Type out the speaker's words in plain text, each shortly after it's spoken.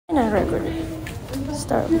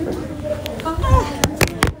Start over.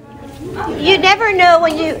 You never know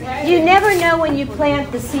when you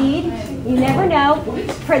plant the seed. You never know.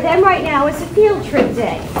 For them right now, it's a field trip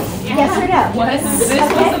day. Yes or no? Okay.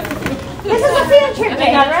 This is a field trip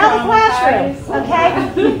day around the classroom.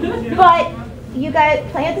 Okay. But you got to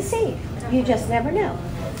plant the seed. You just never know,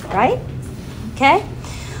 right? Okay.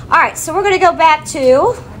 All right. So we're going to go back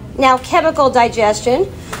to now chemical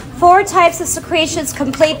digestion. 4 types of secretions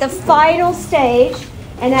complete the final stage,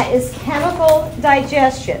 and that is chemical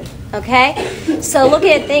digestion. Okay? So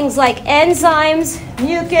looking at things like enzymes,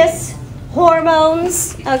 mucus,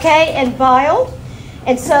 hormones, okay, and bile.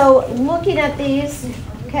 And so looking at these,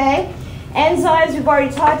 okay, enzymes we've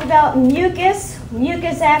already talked about. Mucus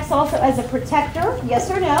acts also as a protector,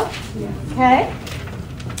 yes or no? Okay?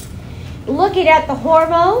 Looking at the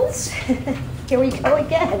hormones, here we go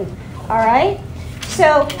again, all right?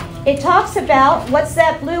 So it talks about, what's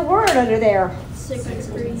that blue word under there?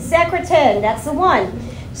 Secretin, that's the one.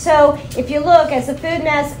 So if you look, as the food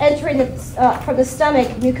mass entering from the stomach,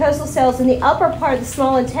 mucosal cells in the upper part of the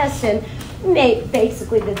small intestine,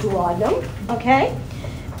 basically the duodenum, okay,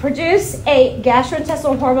 produce a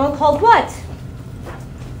gastrointestinal hormone called what?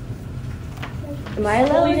 Am I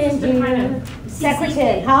alone in here?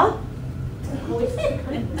 Secretin, huh?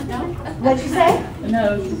 What'd you say?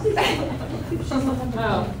 No.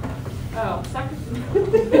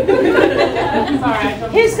 Sorry.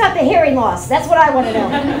 Who's got the hearing loss? That's what I want to know.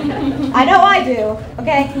 I know I do.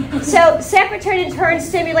 Okay. So secretin in turn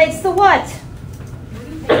stimulates the what?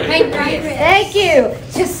 Pancreas. Thank you.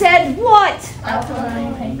 To send what?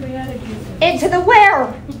 Alkaline pancreatic. Into the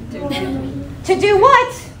where? To do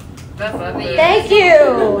what? Thank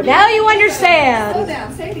you. Now you understand. Slow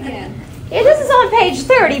down. Say it again. Yeah, this is on page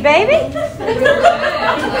 30, baby.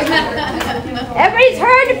 Everybody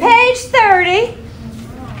turn to page 30.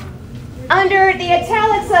 Under the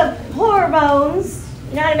italics of hormones.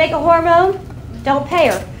 You know how to make a hormone? Don't pay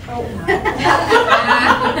her.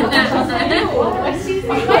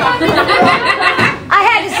 I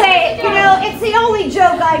had to say it. You know, it's the only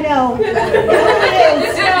joke I know. It really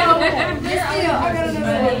is. I gotta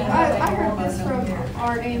know. I heard this from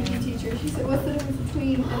our A&P teacher. She said, "What's the difference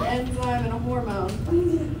between an enzyme and a hormone?"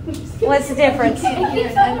 What's the difference? You can't hear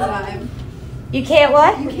an enzyme. You can't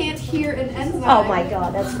what? You can't hear an enzyme. Oh my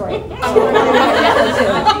God, that's great. All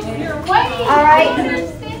right.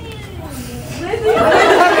 All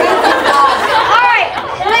right,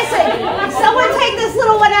 listen. Someone take this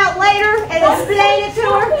little one out later and explain it to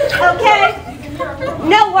her, okay?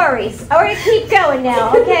 No worries. All right, keep going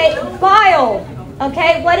now, okay? Bile,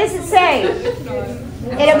 okay? What does it say?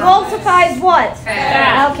 It emulsifies what?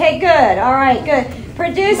 Okay, good. All right, good.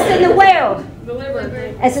 Produced in the where? The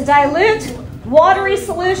liver. As a dilute, watery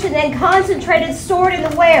solution, then concentrated, stored in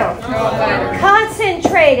the where?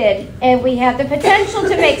 Concentrated. And we have the potential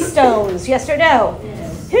to make stones, yes or no?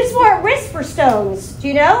 Who's more at risk for stones? Do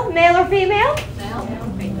you know? Male or female?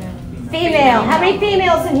 Female. How many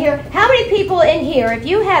females in here? How many people in here, if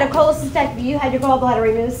you had a cholecystectomy, you had your gallbladder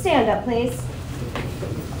removed, stand up, please.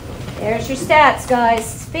 There's your stats,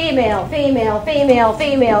 guys. Female, female, female,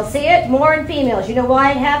 female. See it? More in females. You know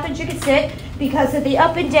why it happens? You can see it because of the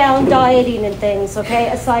up and down dieting and things, okay,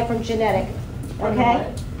 aside from genetic, okay?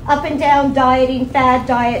 Up and down dieting, fad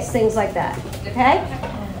diets, things like that, okay?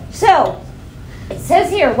 So, it says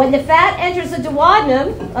here, when the fat enters the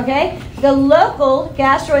duodenum, okay, the local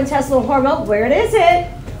gastrointestinal hormone, where is it?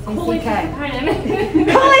 Cholecystokinin.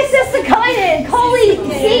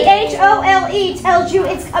 Cholecystokinin. C-H-O-L-E tells you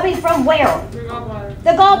it's coming from where?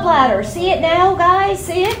 The gallbladder. See it now, guys?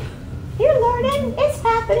 See it? You're learning. It's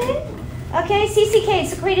happening. Okay, CCK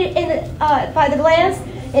secreted in the, by the glands.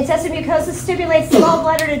 Intestinal mucosa stimulates the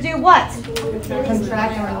gallbladder to do what?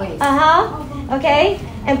 Contract and release. Okay.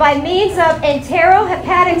 And by means of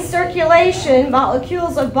enterohepatic circulation,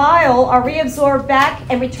 molecules of bile are reabsorbed back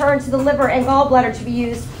and returned to the liver and gallbladder to be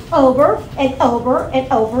used over and over and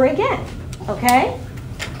over again. Okay?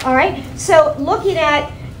 All right. So looking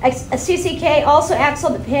at CCK also acts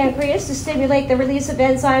on the pancreas to stimulate the release of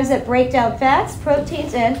enzymes that break down fats,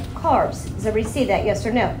 proteins, and carbs. Does everybody see that? Yes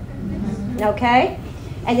or no? Okay.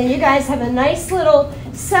 And then you guys have a nice little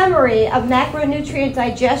summary of macronutrient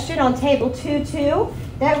digestion on table 2.2.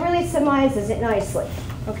 That really surmises it nicely,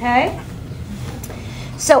 okay?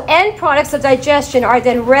 So end products of digestion are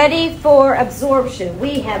then ready for absorption.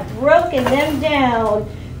 We have broken them down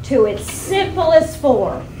to its simplest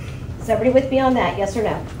form. Is everybody with me on that, yes or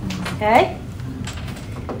no? Okay?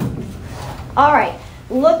 All right,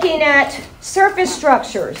 looking at surface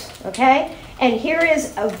structures, okay? And here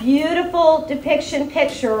is a beautiful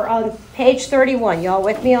picture on page 31. Y'all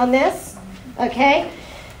with me on this? Okay.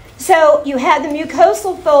 So you have the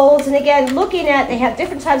mucosal folds, and again, looking at, they have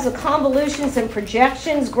different types of convolutions and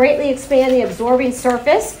projections, greatly expand the absorbing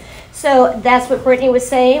surface. So that's what Brittany was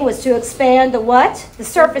saying, was to expand the what? The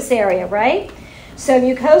surface area, right? So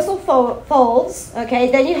mucosal folds,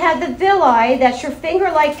 okay. Then you have the villi, that's your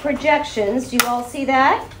finger-like projections. Do you all see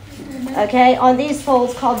that? Okay, on these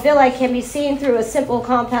folds called villi can be seen through a simple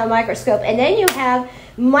compound microscope. And then you have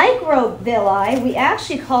microvilli. We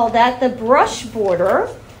actually call that the brush border.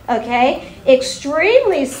 Okay,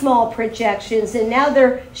 extremely small projections, and now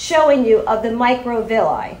they're showing you of the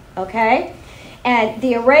microvilli, okay? And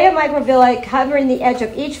the array of microvilli covering the edge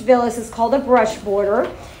of each villus is called a brush border.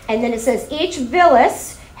 And then it says each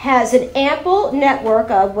villus has an ample network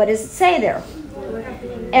of, what does it say there?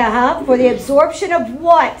 For the absorption of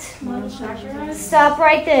what? Stop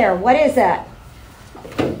right there. What is that?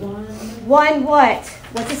 One what?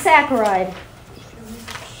 What's a saccharide?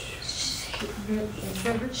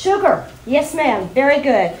 Sugar. Yes, ma'am. Very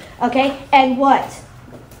good. Okay. And what?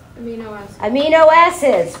 Amino acids. Amino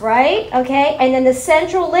acids, right? Okay. And then the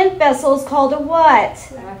central lymph vessel is called a what?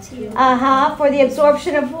 For the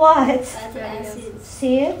absorption of what?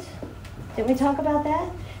 See it? Didn't we talk about that?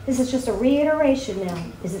 This is just a reiteration now.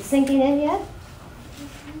 Is it sinking in yet?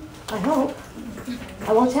 I hope.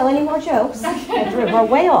 I won't tell any more jokes. We're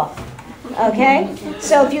way off. Okay?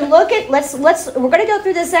 So if you look at, we're going to go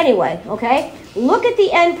through this anyway, okay? Look at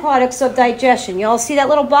the end products of digestion. You all see that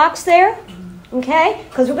little box there? Okay?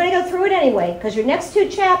 Because we're going to go through it anyway, because your next two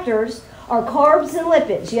chapters are carbs and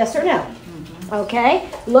lipids, yes or no? Okay?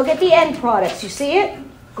 Look at the end products. You see it?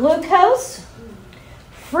 Glucose,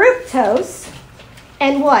 fructose,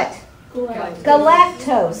 and what?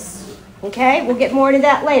 Galactose. Okay? We'll get more into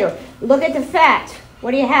that later. Look at the fat.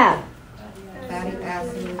 What do you have? Fatty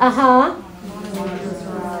acids.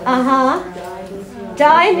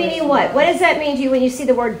 Di meaning what? What does that mean to you when you see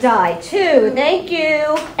the word di? Two. Thank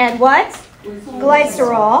you. And what?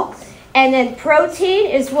 Glycerol. And then protein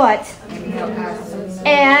is what? Amino acids.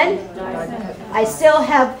 And I still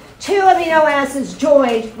have two amino acids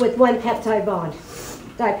joined with one peptide bond.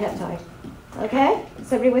 Dipeptide. Okay?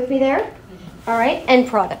 Is everybody with me there? All right. End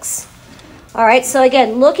products. All right, so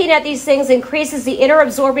again, looking at these things increases the inner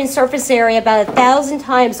absorbing surface area about 1,000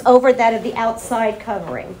 times over that of the outside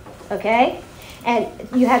covering, okay? And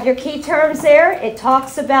you have your key terms there. It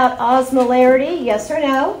talks about osmolarity, yes or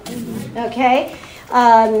no, okay?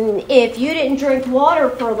 If you didn't drink water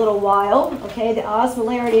for a little while, okay, the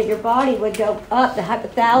osmolarity of your body would go up. The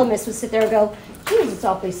hypothalamus would sit there and go, geez, it's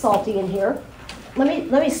awfully salty in here.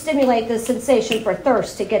 Let me stimulate the sensation for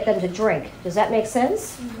thirst to get them to drink. Does that make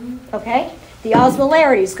sense? Okay? The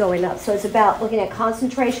osmolarity is going up, so it's about looking at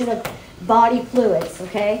concentration of body fluids,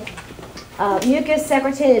 okay? Mucus,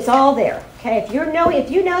 secretin, it's all there. Okay, if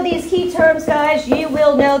you know these key terms, guys, you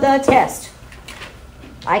will know the test.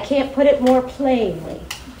 I can't put it more plainly.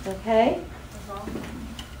 Okay?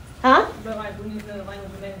 Huh? But like we use the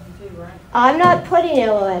language of medicine too, right? I'm not putting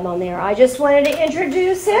LOM on there. I just wanted to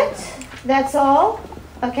introduce it. That's all.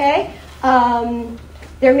 Okay?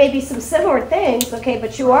 There may be some similar things, okay,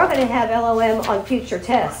 but you are going to have LOM on future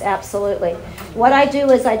tests, absolutely. What I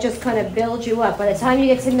do is I just kind of build you up. By the time you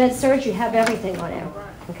get to med-surg, you have everything on it,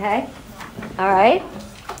 okay? All right?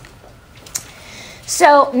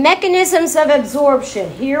 So, mechanisms of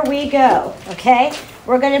absorption. Here we go, okay?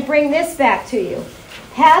 We're going to bring this back to you.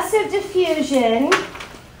 Passive diffusion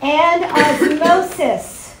and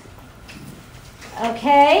osmosis.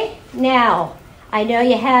 Okay? Now, I know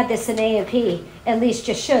you had this in A&P. At least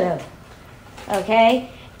you should have. Okay?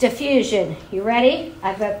 Diffusion. You ready?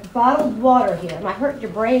 I've got bottled water here. Am I hurting your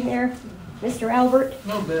brain there, Mr. Albert? A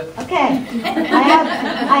little bit. Okay.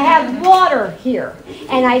 I have water here.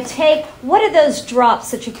 And I take, what are those drops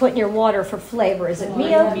that you put in your water for flavor? Is it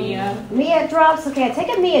Mia? Mia drops? Okay, I take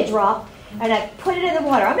a Mia drop and I put it in the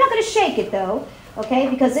water. I'm not going to shake it though. Okay,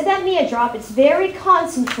 because in that Mia drop, it's very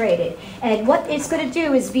concentrated. And what it's going to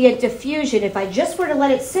do is be a diffusion. If I just were to let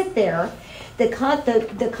it sit there, the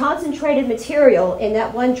concentrated material in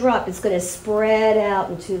that one drop is going to spread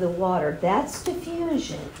out into the water. That's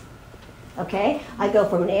diffusion. Okay, I go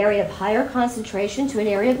from an area of higher concentration to an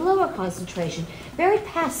area of lower concentration. Very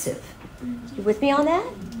passive. You with me on that?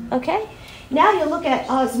 Okay. Now you look at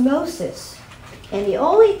osmosis. And the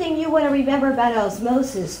only thing you want to remember about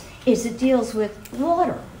osmosis is it deals with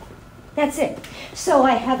water. That's it. So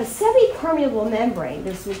I have a semi-permeable membrane.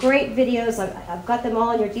 There's some great videos. I've got them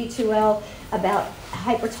all in your D2L about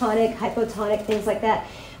hypertonic, hypotonic, things like that.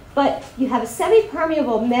 But you have a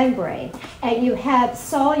semi-permeable membrane, and you have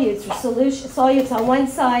solutes or solutes on one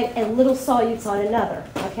side and little solutes on another,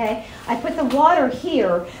 okay? I put the water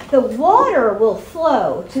here. The water will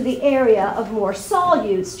flow to the area of more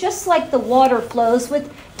solutes, just like the water flows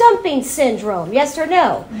with dumping syndrome, yes or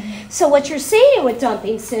no? So what you're seeing with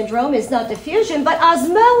dumping syndrome is not diffusion, but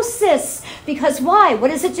osmosis. Because why?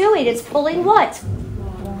 What is it doing? It's pulling what?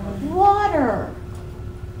 Water.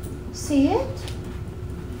 See it?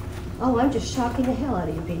 Oh, I'm just shocking the hell out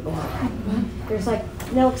of you people. There's like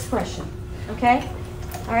no expression, okay?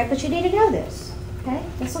 All right, but you need to know this, okay?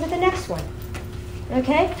 Let's look at the next one,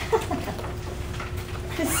 okay?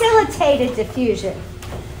 Facilitated diffusion.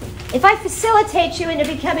 If I facilitate you into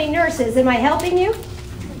becoming nurses, am I helping you?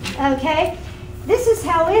 Okay? This is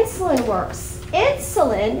how insulin works.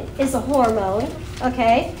 Insulin is a hormone,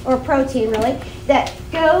 okay, or protein really, that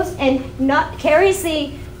goes and carries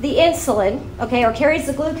the insulin, okay, or carries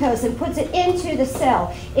the glucose and puts it into the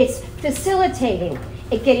cell. It's facilitating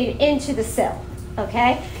it getting into the cell,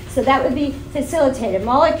 okay? So that would be facilitated.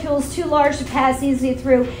 Molecules too large to pass easily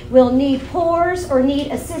through will need pores or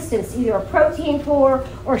need assistance, either a protein pore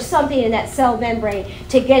or something in that cell membrane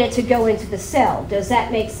to get it to go into the cell. Does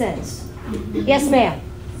that make sense? Yes, ma'am.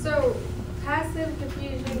 So passive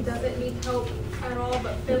diffusion doesn't need help at all,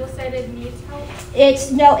 but facilitated needs help?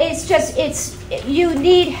 You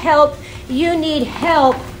need help. You need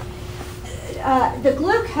help. The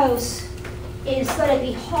glucose is going to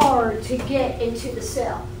be hard to get into the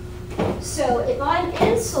cell. So if I'm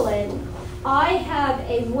insulin, I have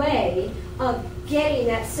a way of getting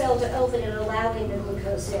that cell to open and allowing the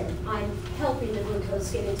glucose in. I'm helping the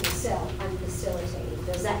glucose get into the cell. I'm facilitating.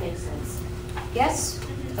 Does that make sense? Yes?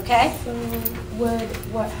 Okay? So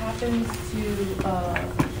what happens to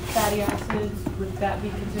fatty acids, would that be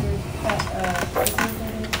considered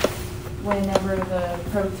facilitated whenever the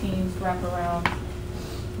proteins wrap around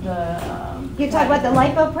the You're talking about the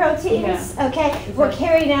lipoproteins? Yeah. Okay. We're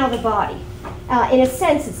carrying out of the body. In a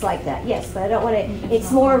sense, it's like that, yes, but I don't want to,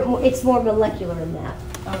 it's more molecular than that.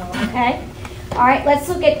 Okay? All right, let's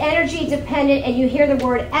look at energy dependent, and you hear the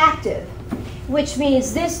word active, which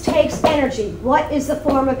means this takes energy. What is the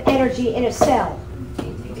form of energy in a cell?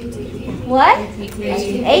 What?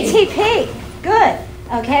 ATP. Good.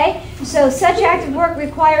 Okay? So such active work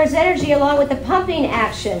requires energy along with the pumping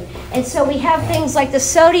action. And so we have things like the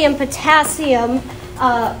sodium-potassium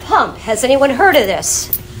pump. Has anyone heard of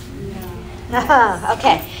this? No.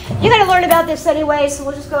 Okay. You're going to learn about this anyway, so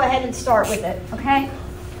we'll just go ahead and start with it. Okay?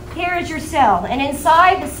 Here is your cell. And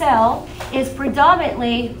inside the cell is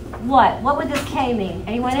predominantly what? What would this K mean?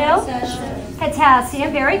 Anyone know?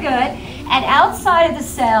 Potassium. Very good. And outside of the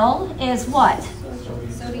cell is what?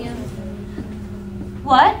 Sodium.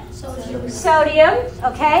 What? Sodium,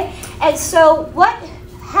 okay? And so what's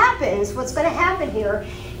going to happen here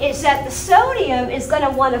is that the sodium is going to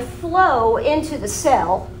want to flow into the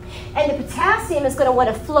cell, and the potassium is going to want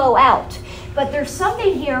to flow out. But there's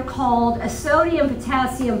something here called a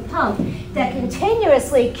sodium-potassium pump that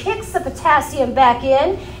continuously kicks the potassium back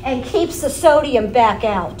in and keeps the sodium back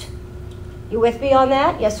out. You with me on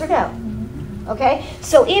that? Yes or no? Okay?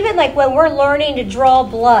 So even like when we're learning to draw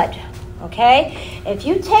blood, okay? If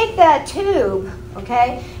you take that tube,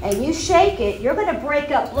 okay, and you shake it, you're going to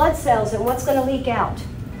break up blood cells, and what's going to leak out?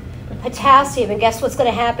 Potassium, and guess what's going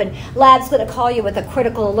to happen? Lab's going to call you with a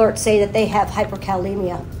critical alert saying that they have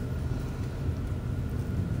hyperkalemia.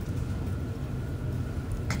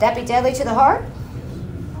 Could that be deadly to the heart?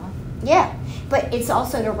 Yeah, but it's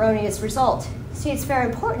also an erroneous result. See, it's very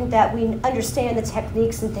important that we understand the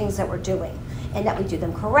techniques and things that we're doing, and that we do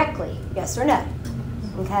them correctly, yes or no?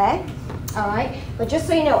 Okay? All right? But just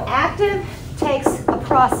so you know, active takes a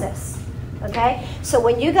process, okay? So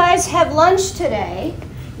when you guys have lunch today,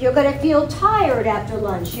 you're going to feel tired after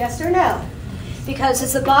lunch, yes or no? Because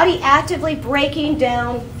it's the body actively breaking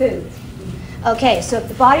down food. Okay, so if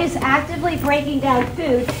the body is actively breaking down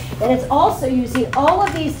food, then it's also using all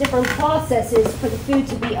of these different processes for the food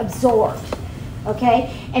to be absorbed.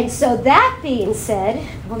 Okay, and so that being said,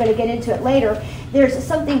 we're going to get into it later, there's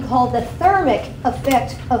something called the thermic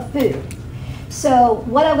effect of food. So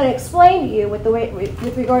what I'm going to explain to you with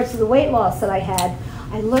regards to the weight loss that I had,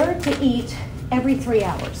 I learned to eat every 3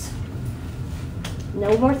 hours.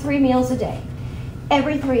 No more 3 meals a day.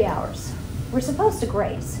 Every 3 hours. We're supposed to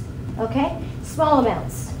graze, okay? Small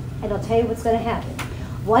amounts, and I'll tell you what's going to happen.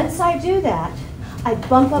 Once I do that, I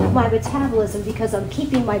bump up my metabolism because I'm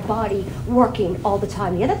keeping my body working all the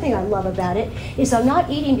time. The other thing I love about it is I'm not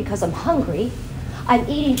eating because I'm hungry. I'm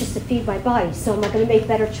eating just to feed my body. So am I going to make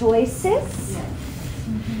better choices?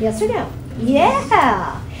 Yes or no?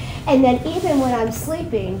 Yeah. And then even when I'm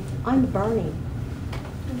sleeping, I'm burning.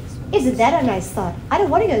 Isn't that a nice thought? I don't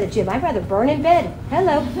want to go to the gym. I'd rather burn in bed.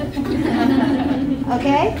 Hello.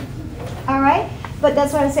 Okay? All right? But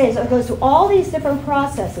that's what I'm saying. So it goes through all these different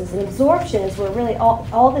processes, and absorption is where really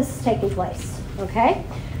all this is taking place. Okay?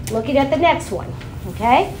 Looking at the next one.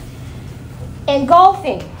 Okay?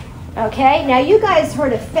 Engulfing. Okay? Now you guys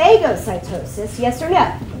heard of phagocytosis, yes or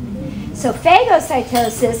no? So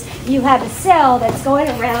phagocytosis, you have a cell that's going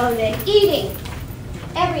around and eating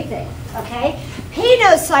everything. Okay?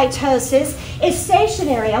 Penocytosis is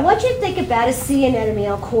stationary. I want you to think about a sea anemone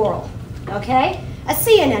on coral. Okay? A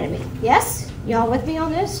sea anemone. Yes? Y'all with me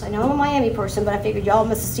on this? I know I'm a Miami person, but I figured y'all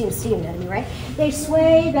must have seen a sea anemone, right? They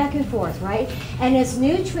sway back and forth, right? And as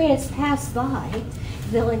nutrients pass by,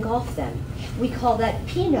 they'll engulf them. We call that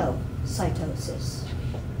penocytosis.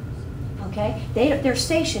 Okay? They're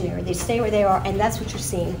stationary. They stay where they are, and that's what you're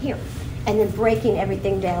seeing here. And then breaking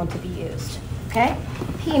everything down to be used. Okay?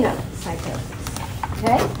 Penocytosis.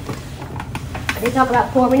 Okay? They talk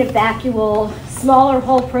about forming a vacuole. Smaller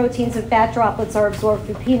whole proteins and fat droplets are absorbed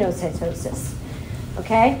through penocytosis.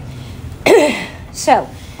 Okay? So,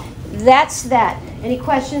 that's that. Any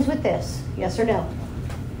questions with this? Yes or no?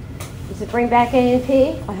 Does it bring back A and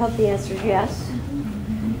P? I hope the answer is yes.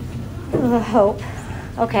 I hope.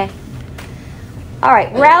 Okay. All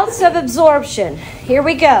right, routes of absorption. Here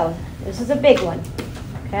we go. This is a big one.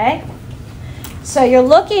 Okay? So you're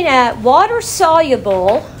looking at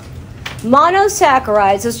water-soluble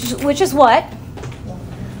monosaccharides, which is what?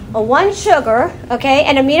 A one sugar, okay,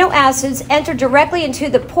 and amino acids enter directly into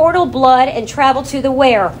the portal blood and travel to the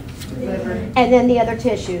where? Liver. And then the other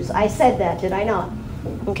tissues. I said that, did I not?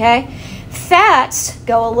 Okay? Fats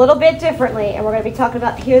go a little bit differently, and we're going to be talking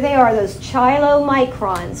about, here they are, those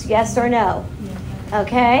chylomicrons, yes or no?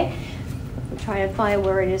 Okay? I'm trying to find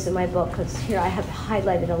where it is in my book, because here I have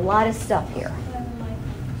highlighted a lot of stuff here.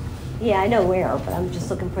 Yeah, I know where, but I'm just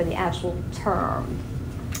looking for the actual term.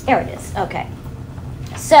 There it is. Okay.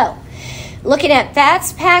 So, looking at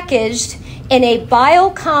fats packaged in a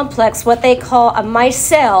biocomplex, what they call a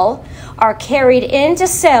micelle, are carried into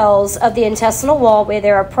cells of the intestinal wall where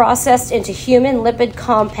they are processed into human lipid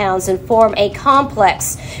compounds and form a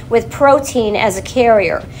complex with protein as a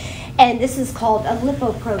carrier. And this is called a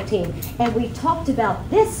lipoprotein. And we talked about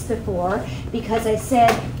this before because I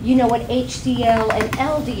said, you know what HDL and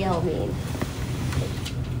LDL mean.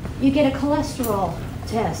 You get a cholesterol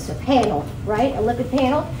test, a panel, right? A lipid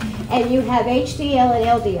panel. And you have HDL and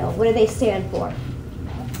LDL. What do they stand for?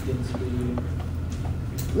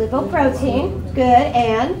 Lipoprotein. Good.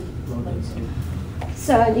 And?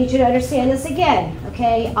 So I need you to understand this again,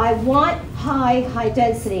 okay? I want high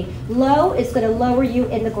density. Low is going to lower you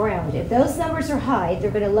in the ground. If those numbers are high, they're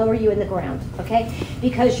going to lower you in the ground, okay?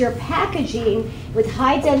 Because your packaging with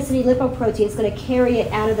high density lipoprotein is going to carry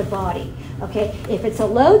it out of the body, okay? If it's a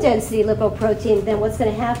low density lipoprotein, then what's going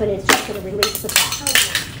to happen is it's just going to release the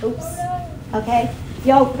fat. Oops, okay?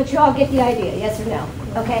 But you all get the idea, yes or no?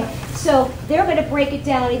 Okay, so they're going to break it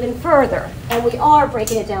down even further, and we are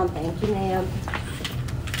breaking it down. Thank you, ma'am.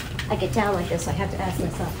 I get down like this, so I have to ask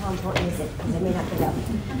myself, how important is it? Because I may not get up.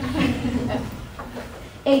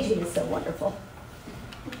 Aging is so wonderful.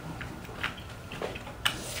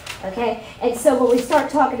 Okay, and so when we start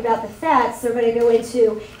talking about the fats, they're going to go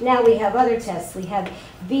into, now we have other tests. We have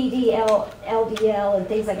VDL, LDL, and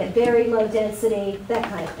things like that, very low density, that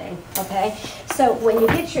kind of thing, okay? So when you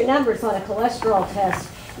get your numbers on a cholesterol test,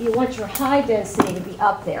 you want your high density to be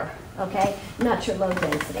up there, okay? Not your low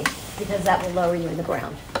density, because that will lower you in the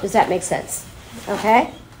ground. Does that make sense?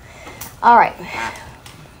 Okay? All right.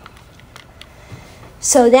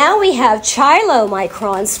 So now we have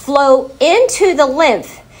chylomicrons flow into the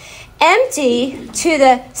lymph, empty to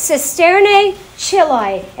the cisternae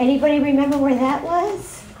chili. Anybody remember where that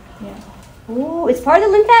was? Yeah. Ooh, it's part of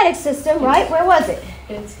the lymphatic system, right? Where was it?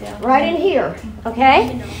 It's down. Right in here,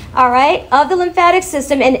 okay? All right, of the lymphatic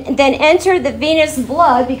system, and then enter the venous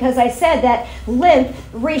blood, because I said that lymph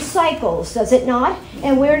recycles, does it not?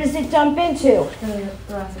 And where does it dump into? The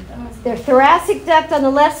thoracic duct. The thoracic duct on the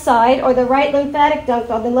left side, or the right lymphatic duct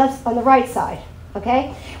on the right side,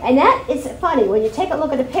 okay? And that is funny. When you take a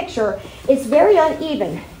look at a picture, it's very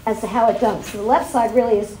uneven as to how it dumps. So the left side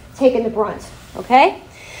really is taking the brunt, okay?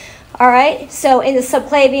 All right, so in the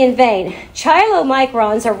subclavian vein,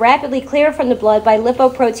 chylomicrons are rapidly cleared from the blood by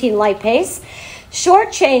lipoprotein lipase.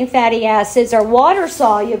 Short-chain fatty acids are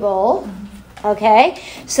water-soluble, okay?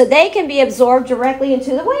 So they can be absorbed directly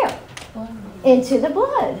into the where? Into the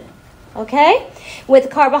blood, okay? With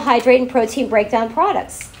carbohydrate and protein breakdown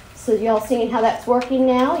products. So y'all seeing how that's working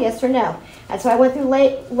now, yes or no? That's why I went through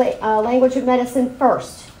language of medicine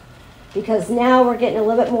first. because now we're getting a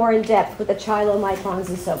little bit more in depth with the chylomicrons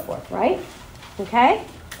and so forth, right? Okay?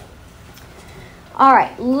 All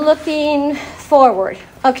right, looking forward.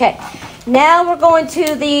 Okay, now we're going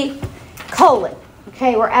to the colon.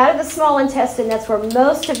 Okay, we're out of the small intestine. That's where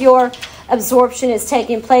most of your absorption is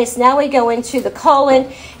taking place. Now we go into the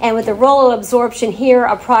colon, and with the role of absorption here,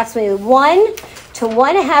 approximately 1 to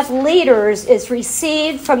 1.5 liters is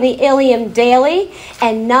received from the ileum daily,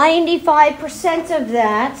 and 95% of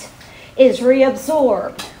that is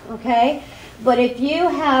reabsorbed. Okay? But if you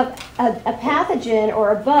have a pathogen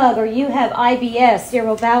or a bug, or you have IBS,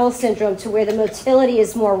 irritable bowel syndrome, to where the motility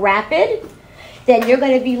is more rapid, then you're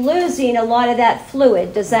going to be losing a lot of that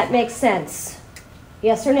fluid. Does that make sense?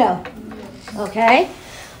 Yes or no? Okay.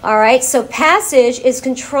 All right. So passage is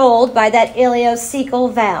controlled by that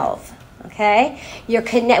ileocecal valve. Okay.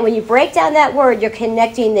 When you break down that word, you're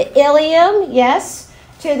connecting the ileum, yes,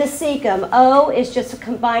 to the cecum. O is just a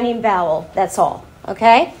combining vowel. That's all.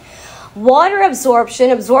 Okay. Water absorption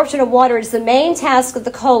of water is the main task of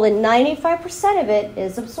the colon. 95% of it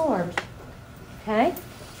is absorbed. Okay.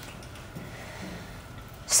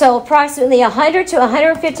 So approximately 100 to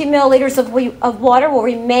 150 milliliters of water will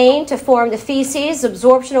remain to form the feces.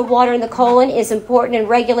 Absorption of water in the colon is important in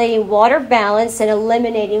regulating water balance and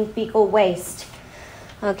eliminating fecal waste.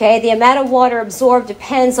 Okay, the amount of water absorbed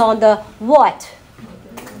depends on the what?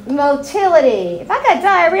 Motility. If I got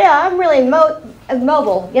diarrhea, I'm really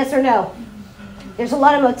mobile. Yes or no? There's a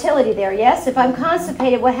lot of motility there, yes? If I'm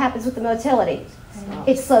constipated, what happens with the motility?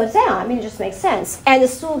 It slows down. I mean, it just makes sense. And the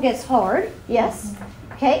stool gets hard, yes?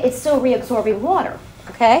 Okay, it's still reabsorbing water,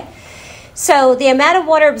 okay? So the amount of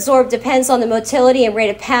water absorbed depends on the motility and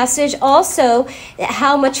rate of passage. Also,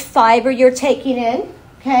 how much fiber you're taking in,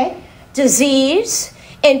 okay? Disease,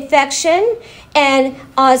 infection, and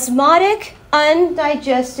osmotic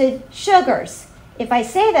undigested sugars. If I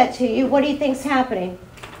say that to you, what do you think's happening?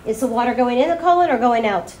 Is the water going in the colon or going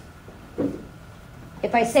out?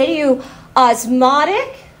 If I say to you,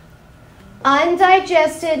 osmotic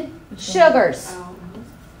undigested sugars.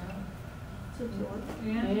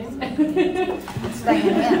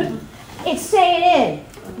 It's staying in.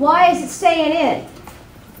 Why is it staying in?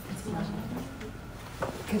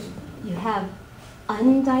 Because you have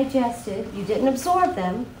undigested, you didn't absorb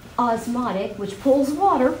them, osmotic, which pulls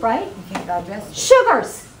water, right? You can't digest it.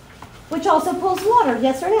 Sugars, which also pulls water,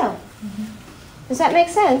 yes or no? Does that make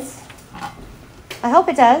sense? I hope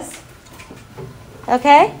it does.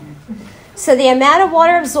 Okay? So the amount of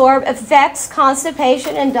water absorbed affects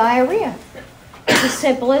constipation and diarrhea. It's as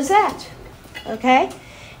simple as that. Okay?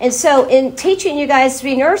 And so in teaching you guys to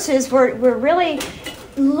be nurses, we're really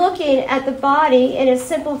looking at the body in a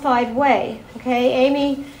simplified way. Okay?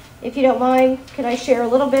 Amy, if you don't mind, can I share a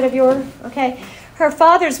little bit of your, okay? Her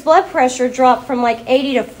father's blood pressure dropped from like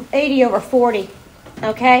 80 over 40.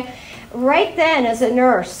 Okay? Right then, as a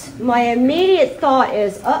nurse, my immediate thought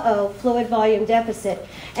is, fluid volume deficit.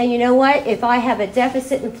 And you know what? If I have a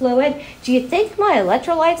deficit in fluid, do you think my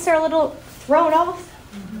electrolytes are a little thrown off?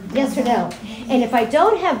 Yes or no? And if I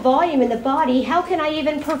don't have volume in the body, how can I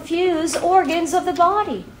even perfuse organs of the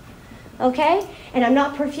body? Okay? And I'm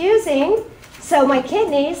not perfusing, so my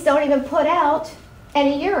kidneys don't even put out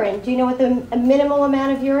any urine. Do you know what the minimal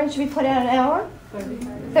amount of urine should be put out an hour?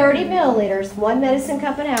 30 milliliters, 1 medicine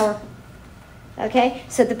cup an hour. Okay?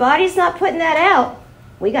 So if the body's not putting that out,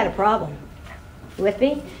 we got a problem. You with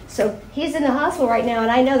me? So he's in the hospital right now,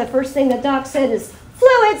 and I know the first thing the doc said is,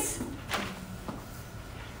 fluids!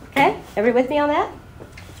 Okay? Everybody with me on that?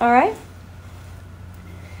 All right?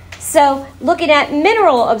 So looking at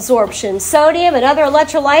mineral absorption, sodium and other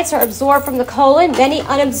electrolytes are absorbed from the colon. Many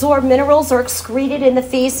unabsorbed minerals are excreted in the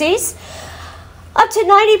feces. Up to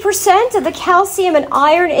 90% of the calcium and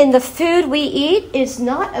iron in the food we eat is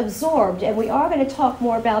not absorbed. And we are going to talk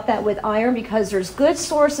more about that with iron, because there's good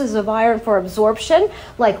sources of iron for absorption,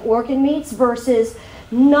 like organ meats, versus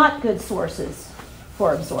not good sources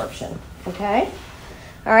for absorption. Okay?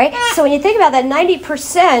 All right? So when you think about that,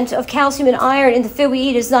 90% of calcium and iron in the food we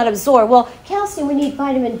eat is not absorbed. Well, calcium, we need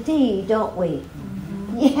vitamin D, don't we?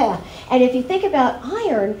 Mm-hmm. Yeah. And if you think about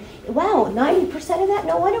iron, wow, 90% of that?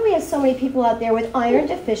 No wonder we have so many people out there with iron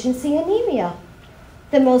deficiency anemia.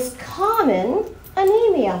 The most common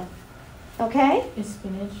anemia. Okay? Is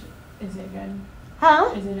spinach, is it good?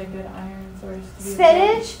 Huh? Is it a good iron source? To be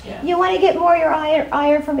Spinach? absorbed? Yeah. You want to get more of your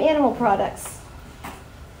iron from animal products.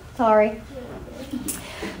 Sorry.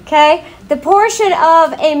 Okay? The portion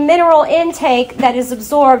of a mineral intake that is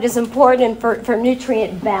absorbed is important for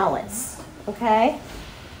nutrient balance. Okay?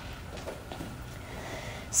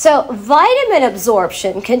 So vitamin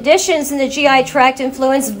absorption, conditions in the GI tract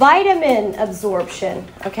influence vitamin absorption,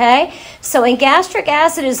 okay? So when gastric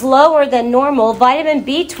acid is lower than normal, vitamin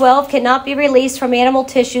B12 cannot be released from animal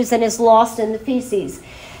tissues and is lost in the feces.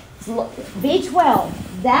 B12,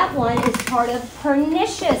 that one is part of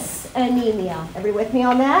pernicious anemia. Everybody with me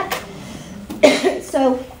on that?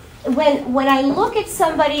 So when I look at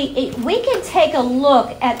somebody, we can take a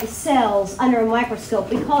look at the cells under a microscope.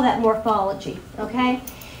 We call that morphology, okay?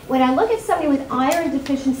 When I look at somebody with iron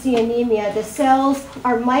deficiency anemia, the cells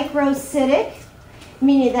are microcytic,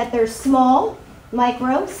 meaning that they're small,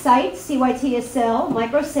 microcyte, C-Y-T is cell,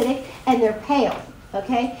 microcytic, and they're pale,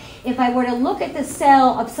 okay? If I were to look at the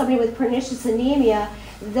cell of somebody with pernicious anemia,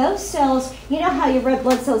 those cells, you know how your red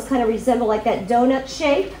blood cells kind of resemble like that donut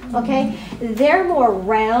shape, okay? They're more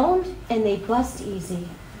round and they bust easy.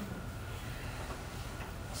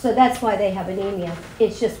 So that's why they have anemia.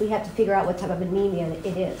 It's just we have to figure out what type of anemia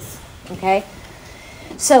it is, okay?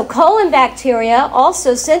 So colon bacteria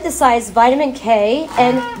also synthesize vitamin K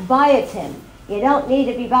and biotin. You don't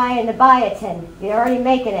need to be buying the biotin. You're already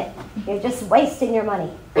making it. You're just wasting your money,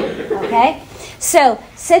 okay? So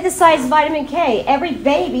synthesize vitamin K. Every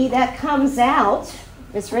baby that comes out,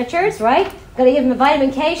 Miss Richards, right? Going to give them a vitamin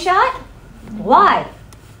K shot? Why?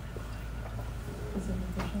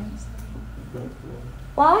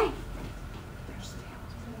 Why?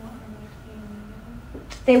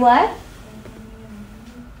 They what?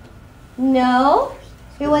 No.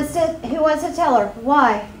 Who wants to tell her?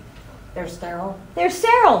 Why? They're sterile. They're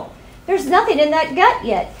sterile. There's nothing in that gut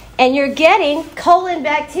yet. And you're getting colon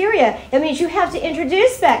bacteria. It means you have to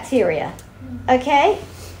introduce bacteria. Okay?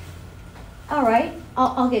 All right.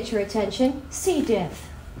 I'll get your attention. C. diff.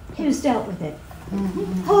 Who's dealt with it?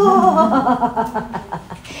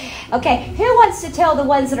 Okay. Who wants to tell the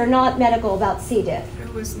ones that are not medical about C. diff?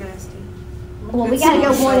 It was nasty. Well, we got to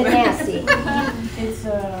go more than nasty.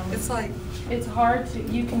 It's like, it's hard to,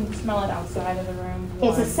 you can smell it outside of the room.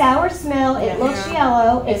 It's a sour smell. It looks Yeah.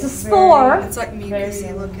 yellow. It's a It's spore. it's like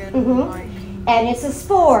mucusy looking. Mhm. Like, And it's a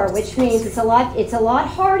spore, which means it's a lot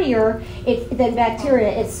hardier than bacteria.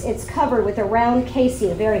 It's covered with a round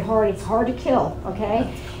casing, very hard. It's hard to kill, okay?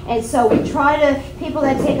 And so we try to, people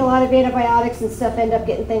that take a lot of antibiotics and stuff end up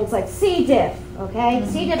getting things like C. diff, okay?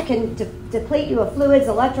 C. diff can deplete you of fluids,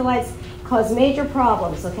 electrolytes, cause major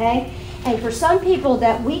problems, okay? And for some people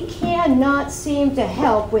that we cannot seem to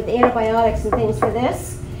help with antibiotics and things for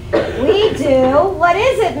this, we do, what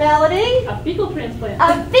is it, Melody? A fecal transplant.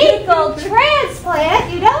 A fecal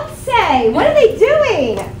transplant? You don't say. What are they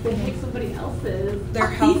doing? They take somebody else's. Their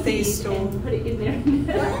healthy feces stool. and put it in there.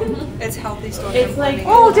 it's healthy stool. It's like-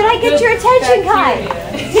 Oh, did I get your attention, Kai?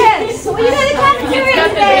 Bacteria. Yes. Well, you know the It's cafeteria got the good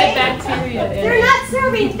today. bacteria in They're it. not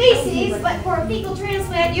serving feces, but for a fecal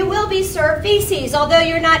transplant, you will be served feces. Although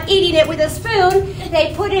you're not eating it with a spoon,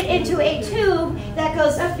 they put it into a tube that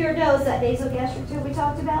goes up your nose, that nasogastric tube we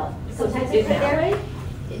talked about. Sometimes they put there.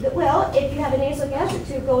 Well, if you have a nasogastric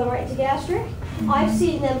tube going right into gastric, I've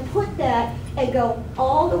seen them put that and go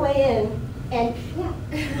all the way in. And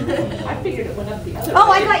yeah. I figured it went up the other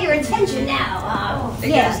Oh, way. I got your attention now. It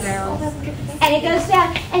Yes. goes down. And it goes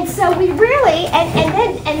down. And so we really, and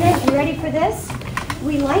then you ready for this?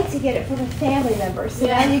 We like to get it from a family member. So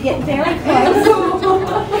now you get very close.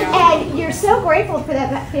 And you're so grateful for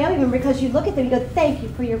that family member because you look at them and you go, thank you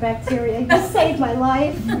for your bacteria. You saved my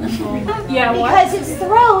life. Yeah, what? Because it's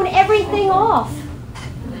thrown everything off.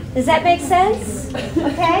 Does that make sense?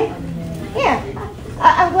 Okay? Yeah.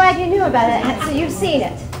 I'm glad you knew about it. So you've seen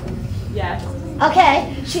it. Yes.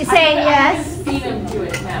 Okay. She's saying yes. I've seen them do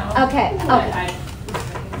it now. Okay. But Okay. I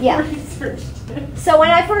Yeah. researched it. So when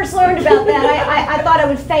I first learned about that, I thought I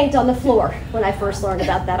would faint on the floor when I first learned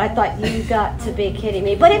about that. I thought, you got to be kidding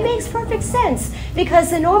me. But it makes perfect sense because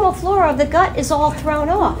the normal flora of the gut is all thrown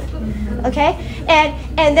off. Okay?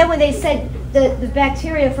 And then when they said the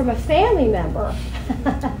bacteria from a family member,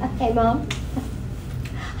 hey, Mom,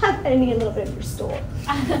 I'm going to need a little bit of your stool.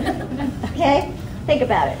 Okay? Think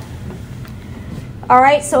about it. All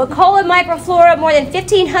right, so a colon microflora, more than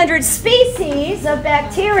 1,500 species of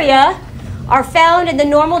bacteria are found in the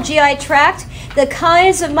normal GI tract. The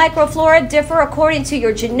kinds of microflora differ according to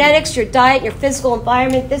your genetics, your diet, your physical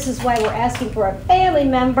environment. This is why we're asking for a family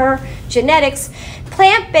member, genetics.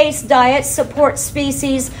 Plant-based diets support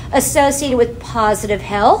species associated with positive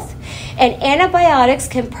health, and antibiotics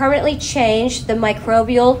can permanently change the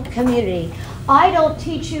microbial community. I don't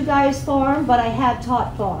teach you guys farm, but I have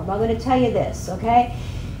taught farm. I'm going to tell you this, okay?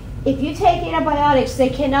 If you take antibiotics, they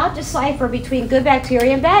cannot decipher between good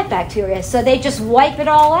bacteria and bad bacteria, so they just wipe it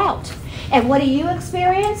all out. And what do you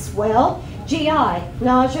experience? Well, GI,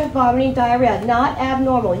 nausea, vomiting, diarrhea, not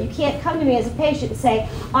abnormal. You can't come to me as a patient and say,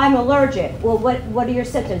 I'm allergic. Well, what are your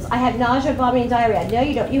symptoms? I have nausea, vomiting, diarrhea. No,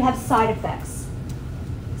 you don't. You have side effects.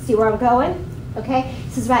 See where I'm going? Okay?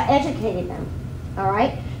 This is about educating them. All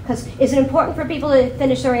right? Because is it important for people to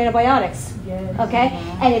finish their antibiotics? Yes. Okay?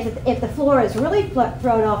 And if the flora is really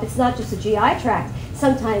thrown off, it's not just the GI tract.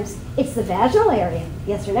 Sometimes it's the vaginal area.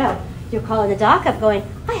 Yes or no? You're calling the doc up going,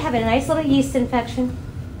 I have a nice little yeast infection.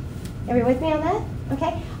 Are you with me on that?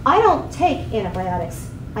 Okay? I don't take antibiotics.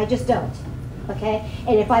 I just don't. Okay?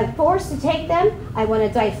 And if I'm forced to take them, I want a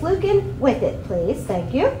diflucan with it, please.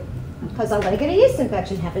 Thank you. Because I'm going to get a yeast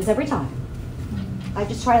infection. Happens every time. I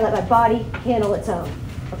just try to let my body handle its own.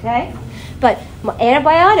 Okay? But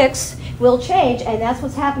antibiotics will change, and that's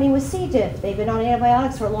what's happening with C. diff. They've been on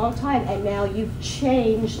antibiotics for a long time, and now you've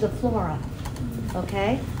changed the flora.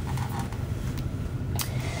 Okay?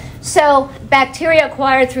 So bacteria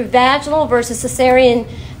acquired through vaginal versus cesarean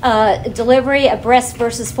delivery, a breast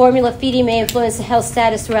versus formula feeding may influence the health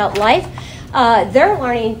status throughout life. They're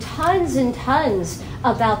learning tons and tons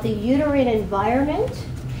about the uterine environment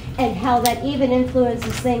and how that even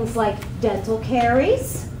influences things like dental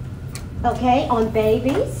caries, okay, on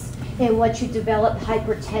babies, and what you develop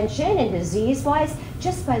hypertension and disease-wise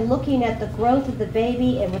just by looking at the growth of the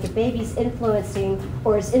baby and what the baby's influencing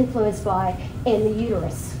or is influenced by in the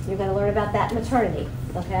uterus. You're going to learn about that in maternity,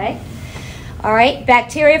 okay? All right,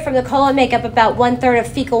 bacteria from the colon make up about 1/3 of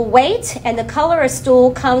fecal weight, and the color of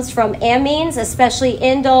stool comes from amines, especially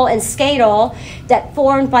indole and scadol, that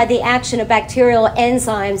formed by the action of bacterial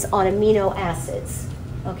enzymes on amino acids.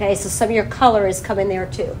 Okay, so some of your color is coming there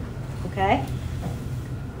too, okay?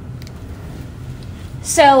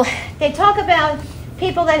 So they talk about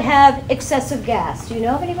people that have excessive gas. Do you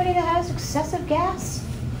know of anybody that has excessive gas?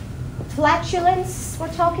 Flatulence, we're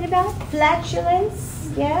talking about? Flatulence,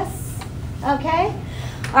 yes? Okay?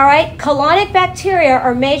 All right, colonic bacteria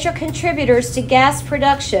are major contributors to gas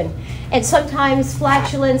production. And sometimes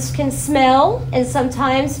flatulence can smell, and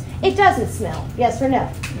sometimes it doesn't smell. Yes or no?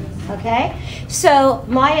 Okay? So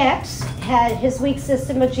my ex had his weak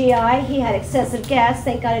system of GI. He had excessive gas.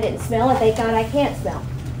 Thank God I didn't smell, and thank God I can't smell.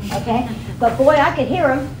 Okay? But boy, I could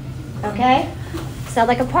hear him. Okay? Sound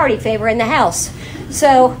like a party favor in the house.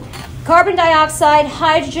 So carbon dioxide,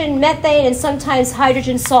 hydrogen, methane, and sometimes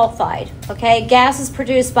hydrogen sulfide. Okay? Gas is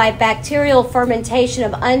produced by bacterial fermentation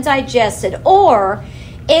of undigested or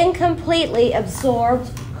incompletely absorbed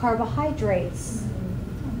carbohydrates.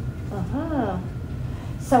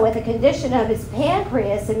 So with the condition of his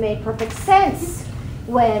pancreas, it made perfect sense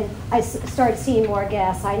when I started seeing more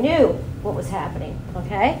gas. I knew what was happening,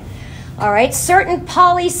 okay? All right, certain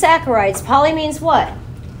polysaccharides. Poly means what?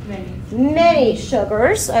 Many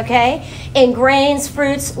sugars, okay? In grains,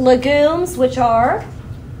 fruits, legumes, which are?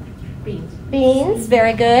 Beans,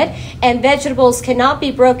 very good. And vegetables cannot be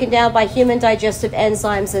broken down by human digestive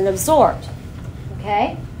enzymes and absorbed,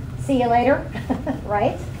 okay? See you later,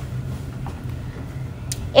 right?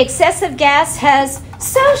 Excessive gas has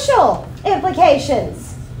social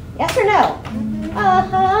implications. Yes or no?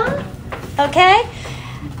 Okay.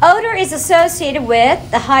 Odor is associated with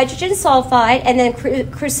the hydrogen sulfide, and then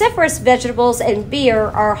cruciferous vegetables and beer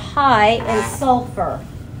are high in sulfur.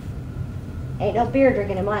 Ain't no beer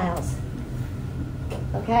drinking in my house.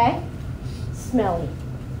 Okay? Smelly.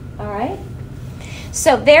 All right?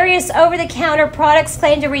 So various over-the-counter products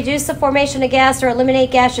claim to reduce the formation of gas or eliminate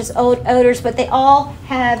gaseous odors, but they all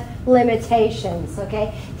have limitations,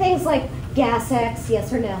 okay? Things like Gas X,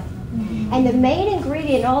 yes or no? And the main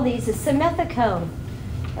ingredient in all these is simethicone,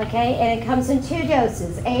 okay? And it comes in 2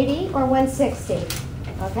 doses, 80 or 160,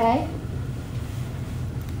 okay?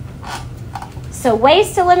 So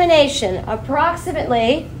waste elimination,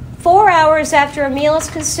 approximately 4 hours after a meal is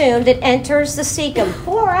consumed, it enters the cecum.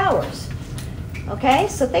 4 hours. Okay,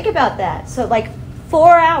 so think about that. So like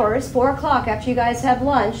 4 hours, 4 o'clock after you guys have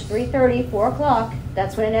lunch, 3:30, 4 o'clock,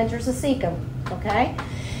 that's when it enters the cecum, okay?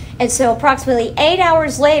 And so approximately 8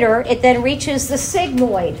 hours later, it then reaches the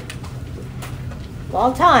sigmoid.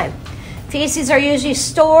 Long time. Feces are usually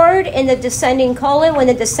stored in the descending colon. When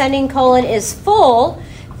the descending colon is full,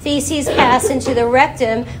 feces pass into the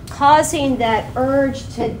rectum, causing that urge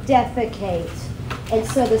to defecate. And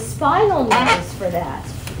so the spinal nerves for that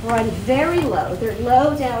run very low. They're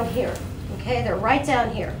low down here, okay? They're right down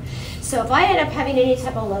here. So if I end up having any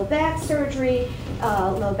type of low back surgery,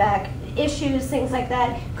 low back issues, things like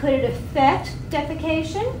that, could it affect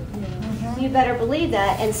defecation? You better believe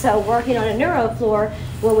that. And so working on a neurofloor,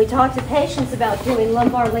 when we talk to patients about doing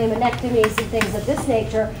lumbar laminectomies and things of this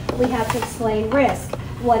nature, we have to explain risk.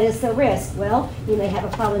 What is the risk? Well, you may have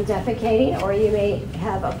a problem defecating, or you may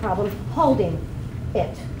have a problem holding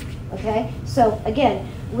it. Okay? So again,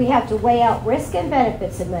 we have to weigh out risk and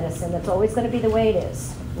benefits in medicine. That's always going to be the way it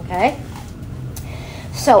is. Okay?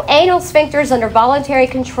 So anal sphincters under voluntary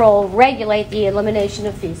control regulate the elimination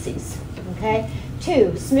of feces. Okay?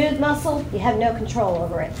 2, smooth muscle, you have no control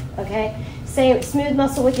over it. Okay? Say smooth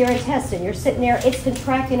muscle with your intestine. You're sitting there, it's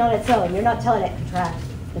contracting on its own. You're not telling it contract,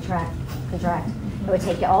 contract, contract. It would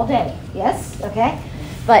take you all day. Yes? Okay?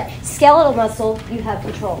 But skeletal muscle, you have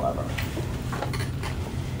control over.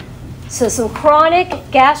 So some chronic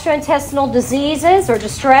gastrointestinal diseases or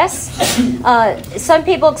distress. Some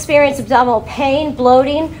people experience abdominal pain,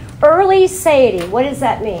 bloating, early satiety. What does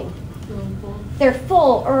that mean? They're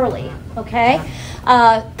full early, okay?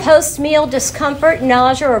 Post-meal discomfort,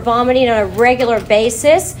 nausea, or vomiting on a regular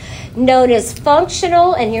basis, known as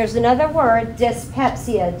functional, and here's another word,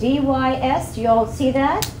 dyspepsia, D-Y-S. Do you all see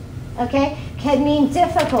that? Okay? Can mean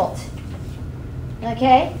difficult,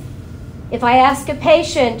 okay? If I ask a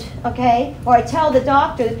patient, okay, or I tell the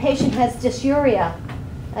doctor the patient has dysuria,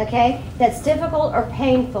 okay, that's difficult or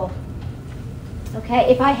painful. Okay,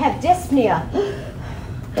 if I have dyspnea,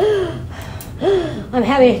 I'm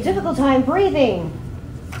having a difficult time breathing,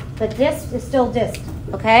 but this is still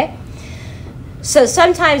dyspnea, okay? So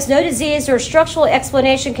sometimes no disease or structural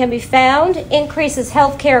explanation can be found, increases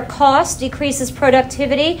healthcare costs, decreases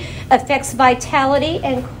productivity, affects vitality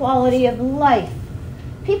and quality of life.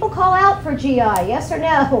 People call out for GI, yes or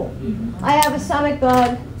no? I have a stomach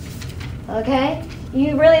bug, okay?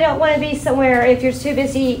 You really don't want to be somewhere if you're too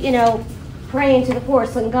busy, praying to the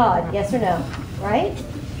porcelain god, yes or no, right?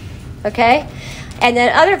 Okay? And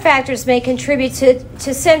then other factors may contribute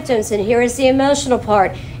to symptoms, and here is the emotional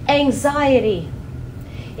part. Anxiety.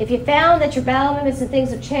 If you found that your bowel movements and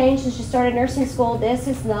things have changed since you started nursing school, this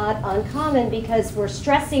is not uncommon because we're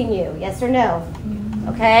stressing you, yes or no?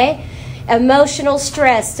 Okay? Emotional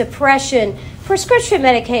stress, depression, prescription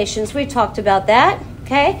medications, we talked about that,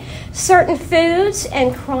 okay? Certain foods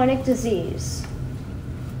and chronic disease.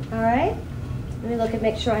 All right? Let me look and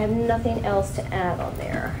make sure I have nothing else to add on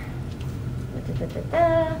there. Did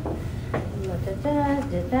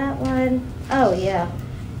that one. Oh, yeah.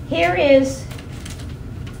 Here is,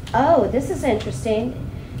 this is interesting.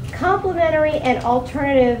 Complementary and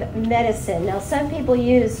alternative medicine. Now, some people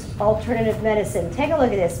use alternative medicine. Take a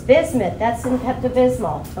look at this. Bismuth, that's in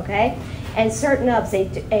Pepto-Bismol, okay? And certain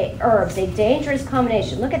herbs, a dangerous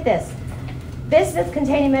combination. Look at this.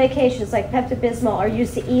 Bismuth-containing medications like Pepto-Bismol are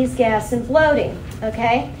used to ease gas and bloating,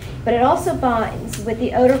 okay? But it also binds with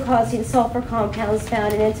the odor-causing sulfur compounds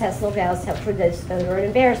found in intestinal gals to help reduce odor and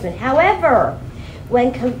embarrassment. However,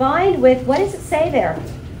 when combined with, what does it say there?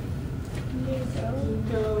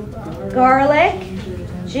 Garlic,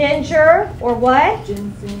 ginger, or what?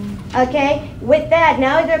 Ginseng. Okay, with that,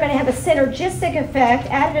 now they're going to have a synergistic effect,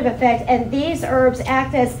 additive effect, and these herbs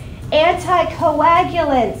act as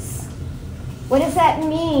anticoagulants. What does that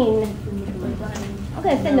mean? I'm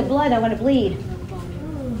going to thin the blood, I'm going to bleed.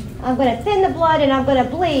 I'm going to thin the blood and I'm going to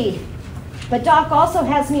bleed. But Doc also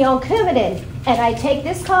has me on Coumadin, and I take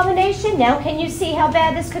this combination. Now can you see how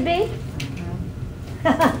bad this could be?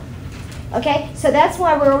 Okay, so that's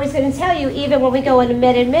why we're always going to tell you, even when we go into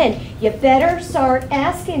med and min, you better start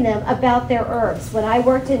asking them about their herbs. When I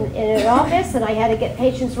worked in an office and I had to get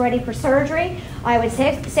patients ready for surgery, I would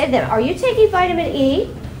say to them, are you taking vitamin E?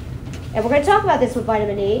 And we're going to talk about this with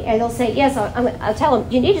vitamin E, and they'll say, yes. I'll tell them,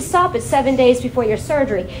 you need to stop it 7 days before your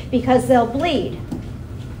surgery because they'll bleed.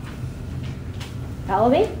 Follow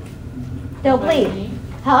me? They'll bleed.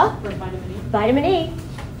 Huh? Vitamin E. Vitamin E.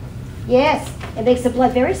 Yes. It makes the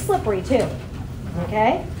blood very slippery, too.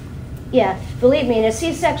 Okay? Yeah. Believe me, in a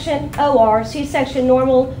C-section OR, C-section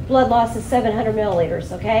normal blood loss is 700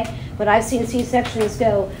 milliliters, okay? But I've seen C-sections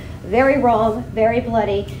go very wrong, very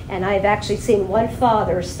bloody, and I've actually seen one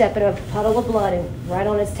father step in a puddle of blood and right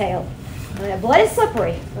on his tail. Blood is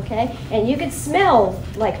slippery, okay? And you can smell,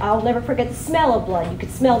 like, I'll never forget the smell of blood. You can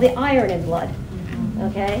smell the iron in blood,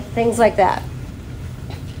 okay? Things like that.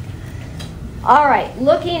 All right,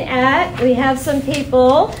 looking at, we have some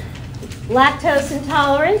people, lactose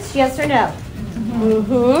intolerance, yes or no?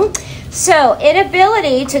 Mm-hmm. So,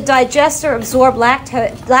 inability to digest or absorb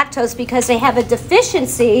lactose because they have a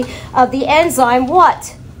deficiency of the enzyme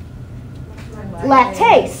what?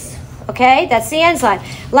 Lactase. Okay, that's the enzyme.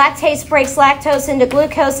 Lactase breaks lactose into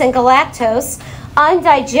glucose and galactose.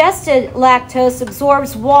 Undigested lactose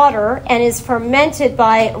absorbs water and is fermented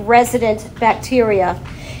by resident bacteria.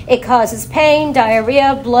 It causes pain,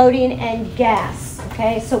 diarrhea, bloating, and gas.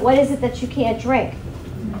 Okay, so what is it that you can't drink?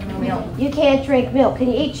 Milk. You can't drink milk. Can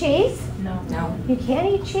you eat cheese? No. You can't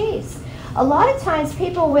eat cheese. A lot of times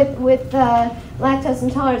people with lactose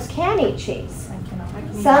intolerance can eat cheese.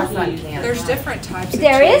 Some, There's different types of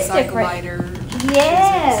there cheese, is like different. lighter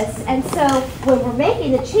Yes, and so when we're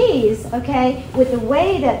making the cheese, okay, with the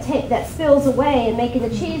way that spills away and making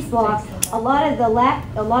the cheese block, a lot of the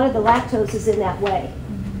lactose is in that way.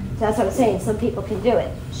 So that's what I'm saying. Some people can do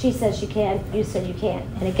it. She says you can. You said you can't.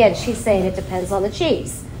 And again, she's saying it depends on the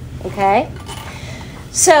cheese. Okay.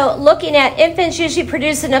 So looking at infants usually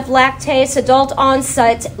produce enough lactase. Adult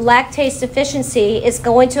onset lactase deficiency is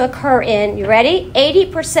going to occur in, you ready?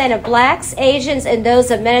 80% of blacks, Asians, and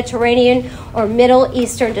those of Mediterranean or Middle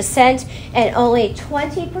Eastern descent, and only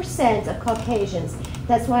 20% of Caucasians.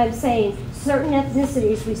 That's why I'm saying certain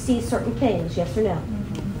ethnicities we see certain things, yes or no?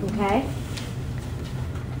 Okay?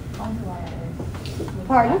 I wonder why that is.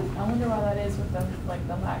 Pardon? I wonder why that is with the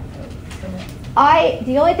lactose.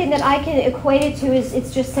 The only thing that I can equate it to is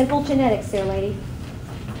it's just simple genetics there, lady.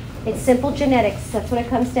 It's simple genetics. That's what it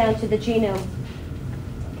comes down to, the genome.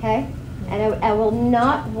 Okay? And I will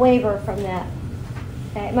not waver from that.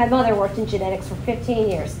 Okay? My mother worked in genetics for 15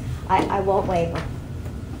 years. I won't waver.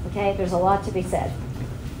 Okay? There's a lot to be said.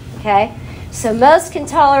 Okay? So most can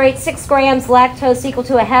tolerate 6 grams lactose equal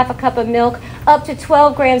to a half a cup of milk, up to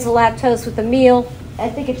 12 grams of lactose with a meal. I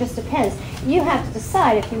think it just depends. You have to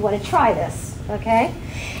decide if you want to try this, okay?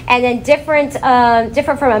 And then different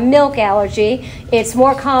from a milk allergy, it's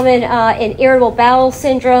more common in irritable bowel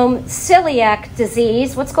syndrome, celiac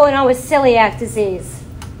disease. What's going on with celiac disease?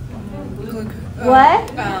 What?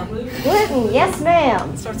 Gluten, yes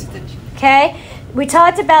ma'am. Starts with the G. Okay, we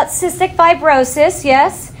talked about cystic fibrosis,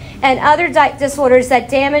 yes, and other disorders that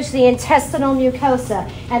damage the intestinal mucosa.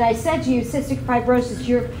 And I said to you, cystic fibrosis,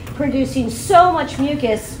 you're producing so much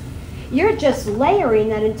mucus, you're just layering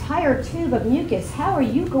that entire tube of mucus. How are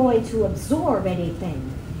you going to absorb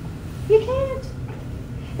anything? You can't.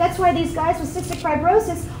 That's why these guys with cystic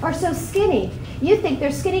fibrosis are so skinny. You think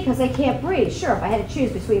they're skinny because they can't breathe. Sure, if I had to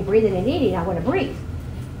choose between breathing and eating, I want to breathe.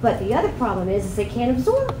 But the other problem is they can't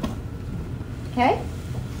absorb. Okay?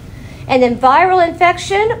 And then viral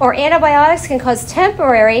infection or antibiotics can cause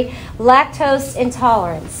temporary lactose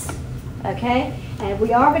intolerance. Okay? And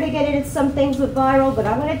we are going to get into some things with viral, but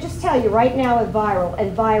I'm going to just tell you right now with viral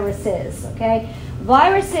and viruses, okay?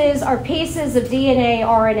 Viruses are pieces of DNA,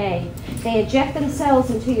 RNA. They inject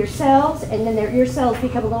themselves into your cells, and then your cells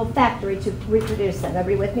become a little factory to reproduce them.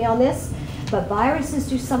 Everybody with me on this? But viruses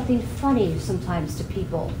do something funny sometimes to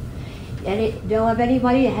people. Know of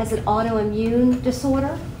anybody that has an autoimmune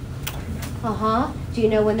disorder? Uh-huh. Do you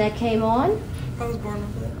know when that came on? I was born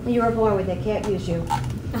with it. You were born with it. Can't use you.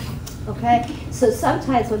 Okay? So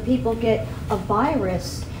sometimes when people get a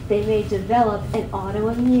virus, they may develop an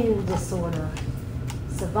autoimmune disorder.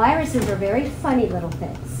 So viruses are very funny little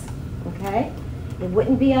things. Okay? It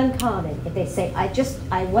wouldn't be uncommon if they say,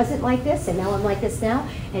 I wasn't like this and now I'm like this now.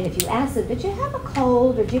 And if you ask them, did you have a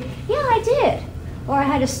cold? Or yeah, I did. Or I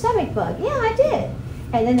had a stomach bug. Yeah, I did.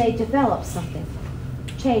 And then they develop something.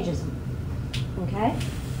 Changes them. Okay?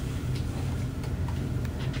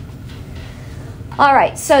 All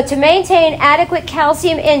right, so to maintain adequate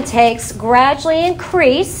calcium intakes, gradually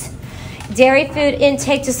increase dairy food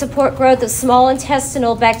intake to support growth of small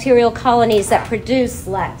intestinal bacterial colonies that produce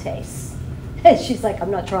lactase. She's like,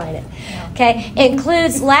 I'm not trying it. Okay,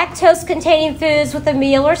 includes lactose-containing foods with a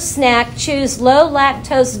meal or snack. Choose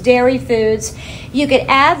low-lactose dairy foods. You could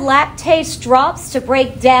add lactase drops to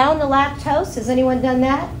break down the lactose. Has anyone done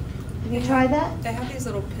that? Have you tried that? They have these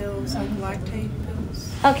little pills, like lactate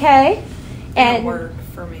pills. Okay. They And don't work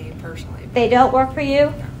for me personally. they don't work for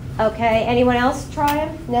you? Okay. Anyone else try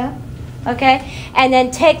them? No? Okay. And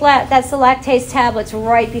then that's the lactase tablets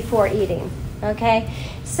right before eating. Okay.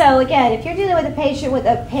 So again, if you're dealing with a patient with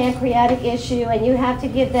a pancreatic issue and you have to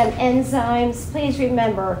give them enzymes, please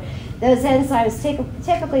remember those enzymes,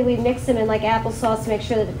 typically we mix them in like applesauce to make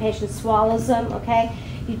sure that the patient swallows them, okay?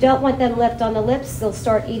 You don't want them left on the lips. They'll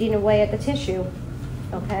start eating away at the tissue,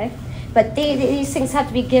 okay? But these things have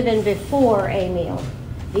to be given before a meal,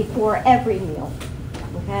 before every meal,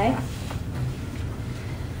 okay?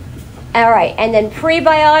 All right, and then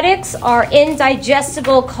prebiotics are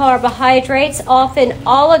indigestible carbohydrates, often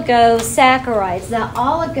oligosaccharides. Now,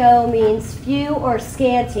 oligo means few or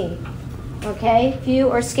scanty, okay? Few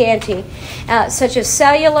or scanty, such as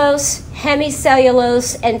cellulose,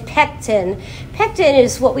 hemicellulose, and pectin. Pectin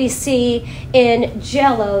is what we see in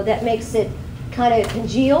Jell-O that makes it kind of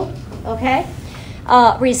congeal, okay?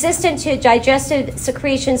 Resistant to digestive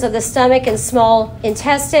secretions of the stomach and small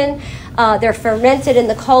intestine. They're fermented in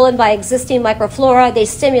the colon by existing microflora. They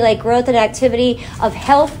stimulate growth and activity of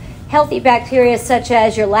healthy bacteria such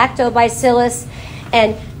as your lactobacillus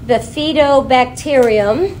and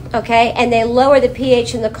bifidobacterium, okay, and they lower the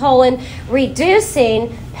pH in the colon, reducing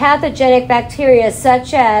pathogenic bacteria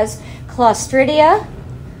such as Clostridia,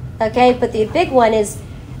 okay, but the big one is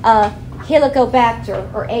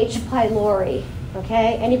Helicobacter or H. pylori,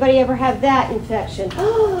 okay. Anybody ever have that infection?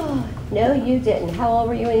 Oh, no, you didn't. How old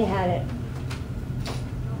were you when you had it?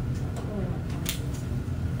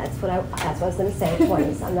 That's what I was going to say,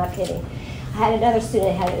 20s. I'm not kidding. I had another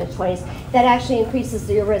student that had it in the 20s. That actually increases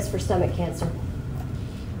your risk for stomach cancer.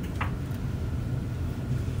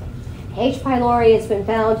 H. pylori has been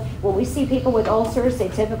found when we see people with ulcers, they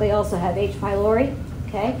typically also have H. pylori,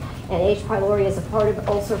 okay? And H. pylori is a part of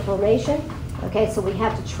ulcer formation, okay? So we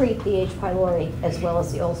have to treat the H. pylori as well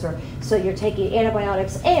as the ulcer. So you're taking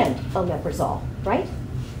antibiotics and omeprazole, right?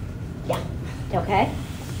 Yeah, okay?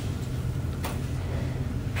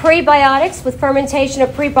 Prebiotics, with fermentation of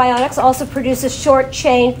prebiotics, also produces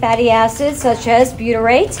short-chain fatty acids such as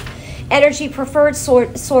butyrate, energy-preferred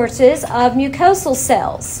sources of mucosal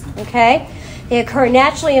cells, okay? They occur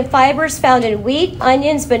naturally in fibers found in wheat,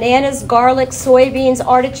 onions, bananas, garlic, soybeans,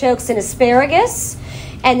 artichokes, and asparagus.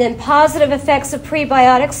 And then positive effects of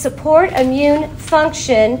prebiotics support immune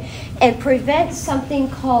function and prevent something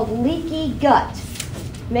called leaky gut.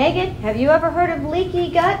 Megan, have you ever heard of leaky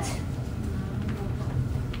gut?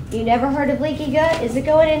 You never heard of leaky gut? Is it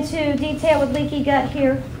going into detail with leaky gut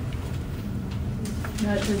here?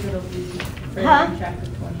 No, it says it'll be for track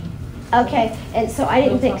of 20. Okay, and so I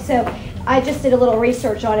didn't think so. I just did a little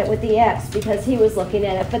research on it with the ex because he was looking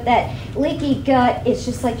at it. But that leaky gut is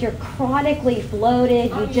just like you're chronically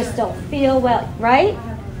bloated. You just don't feel well, right?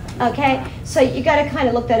 Okay, so you got to kind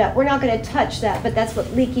of look that up. We're not going to touch that, but that's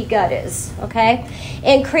what leaky gut is, okay?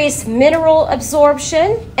 Increase mineral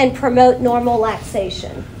absorption and promote normal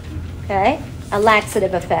laxation, okay? A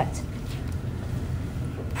laxative effect.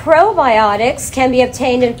 Probiotics can be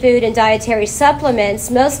obtained in food and dietary supplements.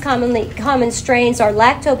 Most common strains are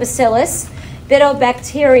Lactobacillus,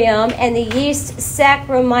 Bifidobacterium, and the yeast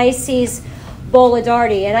Saccharomyces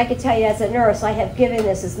boulardii. And I can tell you as a nurse, I have given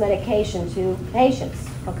this as medication to patients,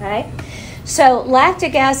 okay? So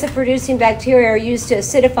lactic acid producing bacteria are used to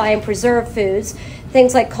acidify and preserve foods.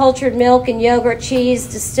 Things like cultured milk and yogurt, cheese,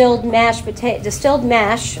 distilled mash,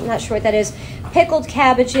 I'm not sure what that is, pickled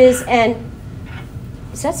cabbages, and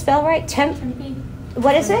is that spelled right?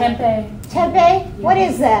 What is it? Tempeh. Tempeh? What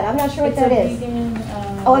is that? I'm not sure what that is. Vegan,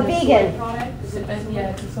 Oh, a vegan. Soy product. Yeah,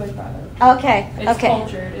 it's a soy product. Okay. It's okay.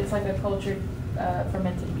 cultured. It's like a cultured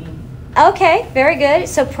fermented bean. Okay, very good.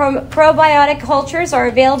 So probiotic cultures are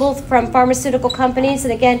available from pharmaceutical companies,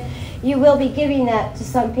 and again, you will be giving that to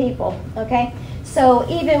some people, okay? So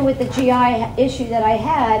even with the GI issue that I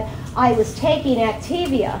had, I was taking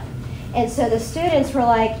Activia, and so the students were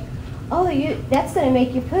like, oh, that's going to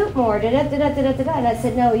make you poop more, da-da-da-da-da-da. And I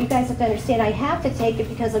said, no, you guys have to understand, I have to take it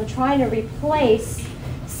because I'm trying to replace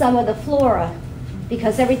some of the flora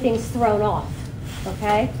because everything's thrown off,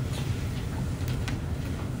 okay?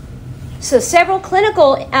 So several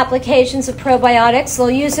clinical applications of probiotics.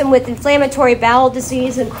 They'll use them with inflammatory bowel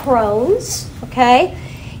disease and Crohn's, okay?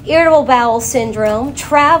 Irritable bowel syndrome,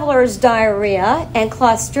 traveler's diarrhea, and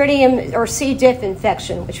Clostridium or C. diff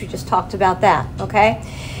infection, which we just talked about that, okay?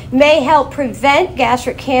 May help prevent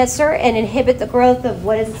gastric cancer and inhibit the growth of,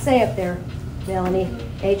 what does it say up there, Melanie?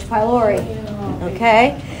 H. pylori,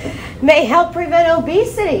 okay? May help prevent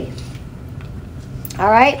obesity,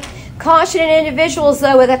 all right? Caution in individuals,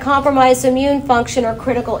 though, with a compromised immune function or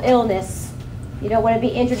critical illness. You don't want to be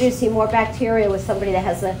introducing more bacteria with somebody that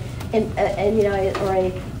has an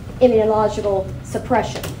immunological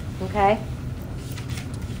suppression, okay?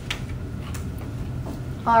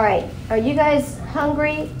 All right, are you guys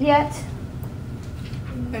hungry yet?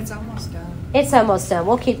 It's almost done. It's almost done.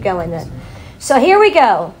 We'll keep going then. So here we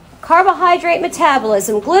go. Carbohydrate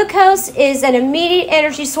metabolism. Glucose is an immediate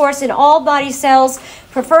energy source in all body cells,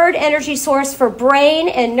 preferred energy source for brain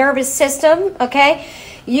and nervous system, okay?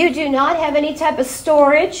 You do not have any type of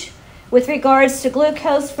storage with regards to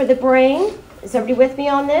glucose for the brain. Is everybody with me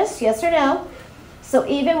on this? Yes or no? So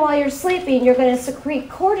even while you're sleeping, you're going to secrete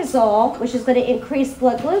cortisol, which is going to increase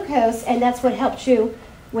blood glucose, and that's what helps you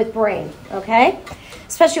with brain, okay?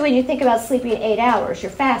 Especially when you think about sleeping 8 hours.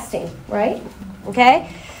 You're fasting, right?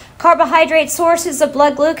 Okay? Carbohydrate sources of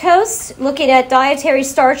blood glucose, looking at dietary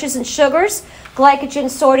starches and sugars, glycogen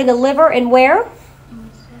stored in the liver and where?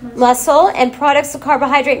 Muscle, and products of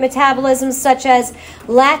carbohydrate metabolism such as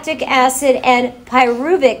lactic acid and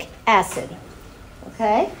pyruvic acid.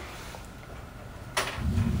 Okay?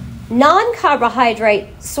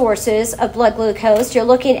 Non-carbohydrate sources of blood glucose, you're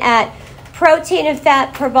looking at protein and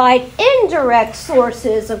fat provide indirect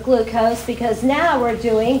sources of glucose because now we're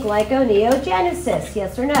doing glyconeogenesis,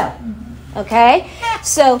 yes or no? Okay,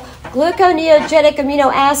 so gluconeogenic amino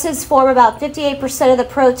acids form about 58% of the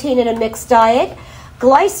protein in a mixed diet.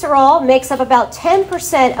 Glycerol makes up about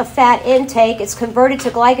 10% of fat intake. It's converted to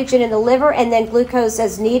glycogen in the liver and then glucose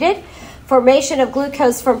as needed. Formation of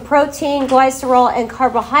glucose from protein, glycerol, and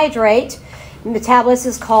carbohydrate. Metabolism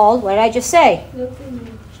is called, what did I just say?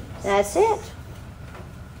 That's it.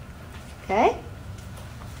 Okay.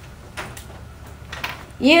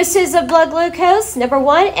 Uses of blood glucose. Number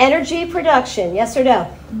one, energy production. Yes or no?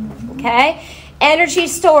 Okay. Energy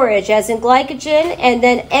storage, as in glycogen, and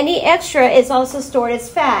then any extra is also stored as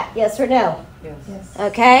fat. Yes or no? Yes.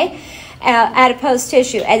 Okay. Adipose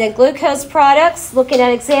tissue. And then glucose products, looking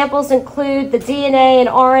at examples, include the DNA and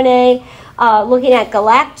RNA, looking at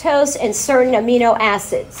galactose and certain amino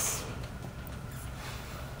acids.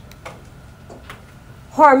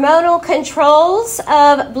 Hormonal controls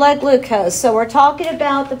of blood glucose. So we're talking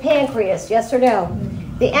about the pancreas, yes or no?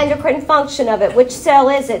 The endocrine function of it. Which cell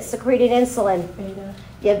is it secreting insulin? Beta.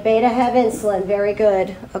 Yeah, beta have insulin. Very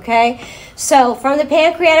good. Okay? So from the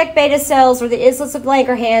pancreatic beta cells, or the islets of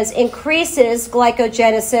Langerhans, increases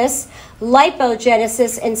glycogenesis,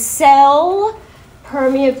 lipogenesis, and cell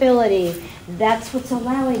permeability. That's what's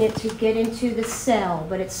allowing it to get into the cell,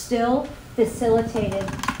 but it's still facilitated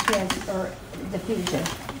transfer diffusion.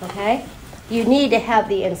 Okay? You need to have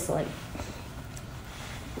the insulin.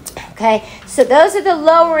 Okay, so those are the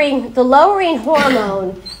lowering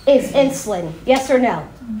hormone is insulin. Yes or no?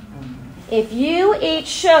 If you eat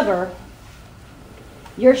sugar,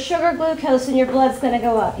 your sugar glucose in your blood's going to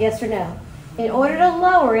go up. Yes or no? In order to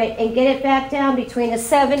lower it and get it back down between a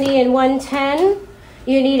 70 and 110,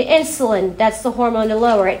 you need insulin. That's the hormone to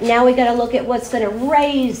lower it. Now we got to look at what's going to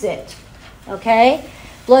raise it. Okay?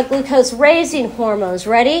 Blood glucose raising hormones.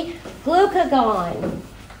 Ready? Glucagon.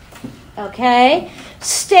 Okay?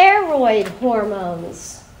 Steroid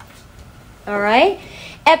hormones. All right?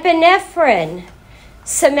 Epinephrine,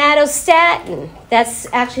 somatostatin. That's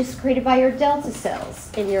actually secreted by your delta cells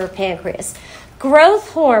in your pancreas. Growth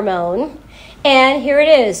hormone, and here it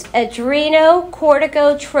is,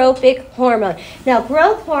 adrenocorticotropic hormone. Now,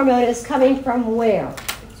 growth hormone is coming from where?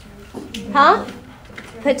 Huh?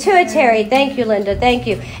 Pituitary. Thank you, Linda. Thank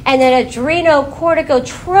you. And then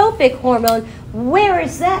adrenocorticotropic hormone, where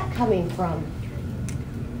is that coming from?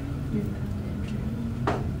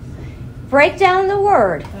 Break down the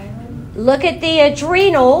word. Look at the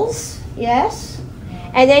adrenals, yes?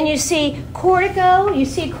 And then you see cortico, you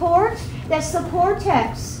see cort, that's the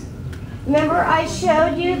cortex. Remember I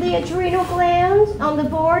showed you the adrenal gland on the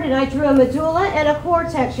board and I drew a medulla and a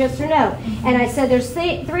cortex, yes or no? And I said there's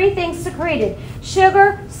three things secreted.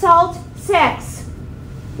 Sugar, salt, sex.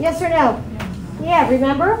 Yes or no? Yeah,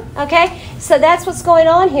 remember? Okay, so that's what's going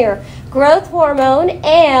on here. Growth hormone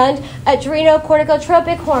and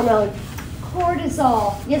adrenocorticotropic hormone.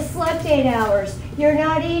 Cortisol, you slept 8 hours, you're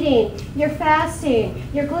not eating, you're fasting,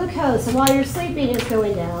 your glucose, and while you're sleeping is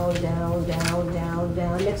going down, down, down, down,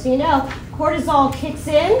 down. Next thing you know, cortisol kicks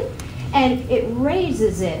in and it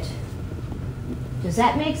raises it. Does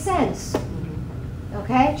that make sense?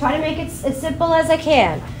 Okay, try to make it as simple as I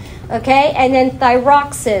can. Okay, and then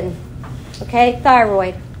thyroxine, okay,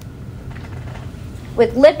 thyroid.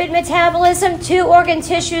 With lipid metabolism, two organ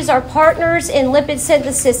tissues are partners in lipid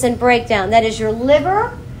synthesis and breakdown. That is your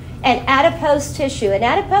liver and adipose tissue. And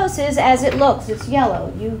adipose is as it looks. It's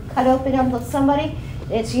yellow. You cut open up with somebody,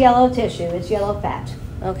 it's yellow tissue. It's yellow fat.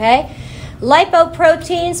 Okay?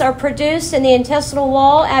 Lipoproteins are produced in the intestinal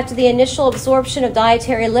wall after the initial absorption of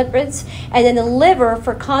dietary lipids, and then the liver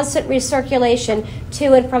for constant recirculation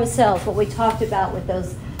to and from cells, what we talked about with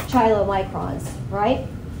those chylomicrons, right?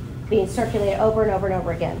 Being circulated over and over and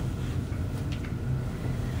over again.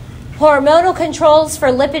 Hormonal controls for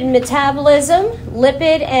lipid metabolism.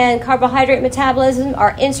 Lipid and carbohydrate metabolism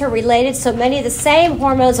are interrelated, so many of the same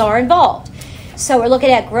hormones are involved. So we're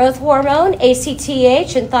looking at growth hormone,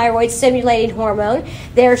 ACTH, and thyroid stimulating hormone.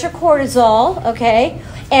 There's your cortisol, okay,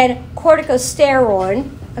 and corticosteroid.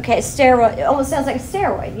 Okay, steroid, it almost sounds like a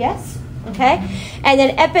steroid, yes? Okay, and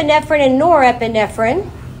then epinephrine and norepinephrine.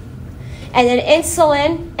 And then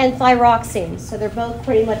insulin and thyroxine. So they're both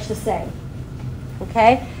pretty much the same.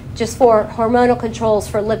 Okay? Just for hormonal controls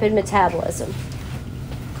for lipid metabolism.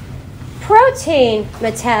 Protein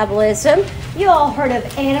metabolism. You all heard of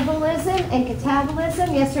anabolism and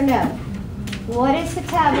catabolism, yes or no? What does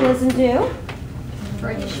catabolism do?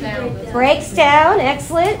 Breaks down. Breaks down,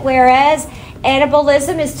 excellent. Whereas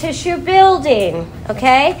anabolism is tissue building.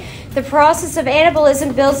 Okay? The process of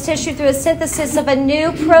anabolism builds tissue through a synthesis of a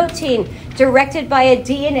new protein directed by a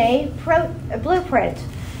DNA blueprint.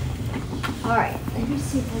 All right, let me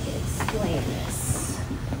see if I can explain this.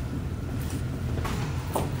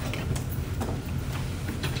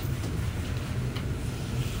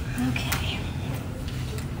 Okay.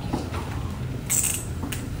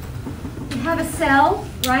 You have a cell,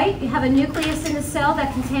 right? You have a nucleus in the cell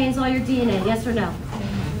that contains all your DNA, yes or no?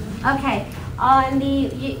 Okay.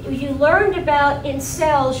 You learned about, in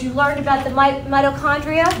cells, you learned about the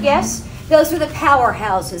mitochondria, yes? Those are the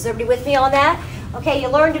powerhouses. Everybody with me on that? Okay, you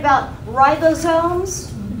learned about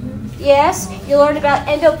ribosomes, yes? You learned about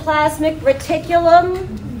endoplasmic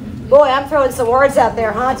reticulum. Boy, I'm throwing some words out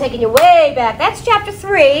there, huh? Taking you way back. That's chapter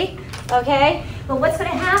 3, okay? But what's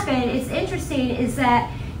going to happen, it's interesting, is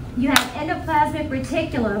that you have endoplasmic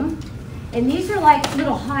reticulum, and these are like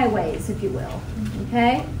little highways, if you will,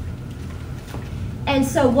 okay? And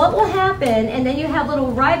so what will happen, and then you have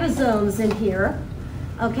little ribosomes in here,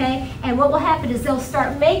 okay? And what will happen is they'll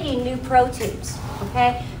start making new proteins,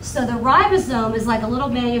 okay? So the ribosome is like a little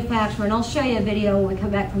manufacturer, and I'll show you a video when we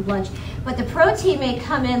come back from lunch. But the protein may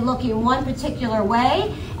come in looking one particular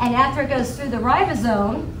way, and after it goes through the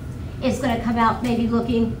ribosome, it's going to come out maybe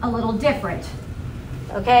looking a little different.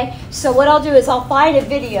 Okay, so what I'll do is I'll find a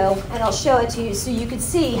video and I'll show it to you so you can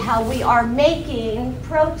see how we are making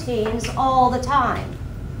proteins all the time.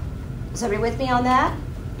 Is everybody with me on that?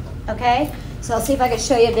 Okay, so I'll see if I can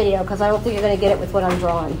show you a video because I don't think you're going to get it with what I'm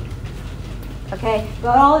drawing. Okay,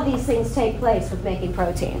 but all of these things take place with making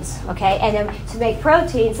proteins. Okay, and then to make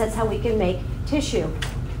proteins, that's how we can make tissue.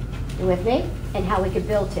 You with me? And how we can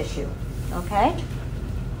build tissue. Okay?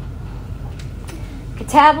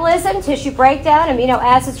 Catabolism, tissue breakdown, amino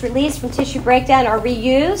acids released from tissue breakdown are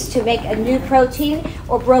reused to make a new protein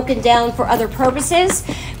or broken down for other purposes.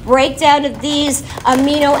 Breakdown of these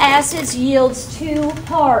amino acids yields 2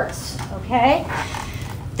 parts, okay?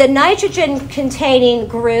 The nitrogen-containing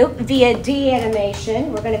group via deamination,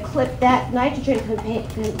 we're going to clip that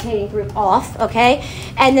nitrogen-containing group off, okay?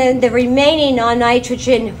 And then the remaining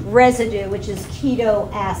non-nitrogen residue, which is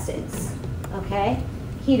keto acids, okay?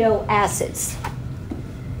 Keto acids.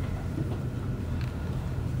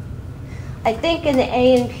 I think in the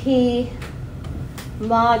A&P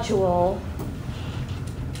module,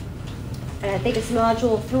 and I think it's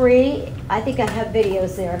module 3, I think I have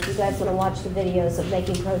videos there if you guys want to watch the videos of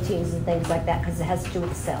making proteins and things like that because it has to do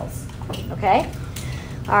with cells. Okay?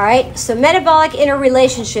 All right, so metabolic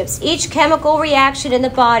interrelationships. Each chemical reaction in the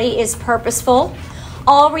body is purposeful.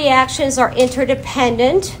 All reactions are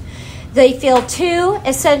interdependent. They fill 2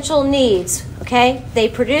 essential needs. Okay? They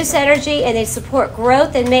produce energy and they support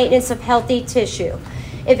growth and maintenance of healthy tissue.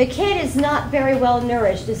 If a kid is not very well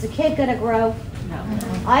nourished, is the kid going to grow? No.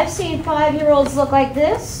 I've seen 5-year-olds look like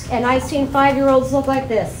this, and I've seen 5-year-olds look like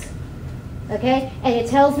this. Okay? And it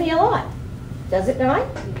tells me a lot. Does it not?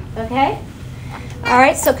 Okay? All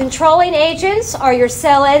right, so controlling agents are your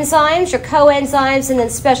cell enzymes, your coenzymes, and then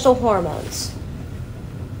special hormones.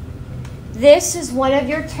 This is one of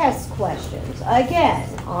your test questions. Again,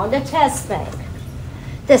 on the test bank.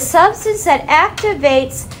 The substance that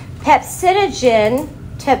activates pepsinogen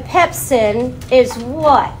to pepsin is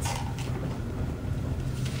what?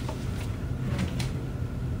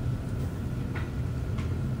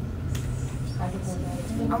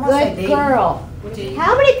 Good girl. D.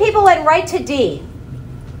 How many people went right to D?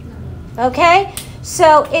 Okay,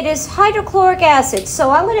 so it is hydrochloric acid.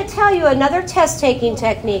 So I'm going to tell you another test-taking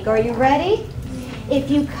technique. Are you ready? If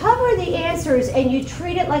you cover the answers and you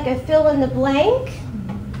treat it like a fill-in-the-blank,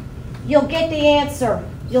 you'll get the answer.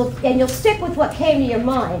 You'll stick with what came to your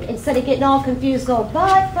mind instead of getting all confused going,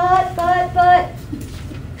 but.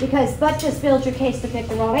 Because but just builds your case to pick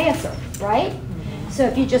the wrong answer, right? So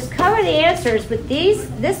if you just cover the answers with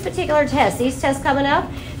this particular test, these tests coming up,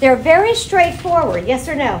 they're very straightforward, yes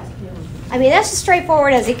or no? I mean, that's as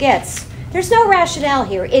straightforward as it gets. There's no rationale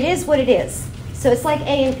here. It is what it is. So it's like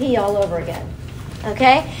A&P all over again,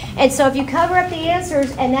 okay? And so if you cover up the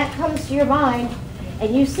answers and that comes to your mind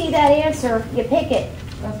and you see that answer, you pick it.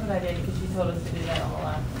 That's what I did because you told us to do that all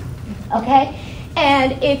last. Okay?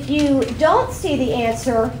 And if you don't see the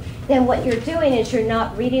answer, then what you're doing is you're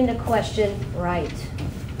not reading the question right.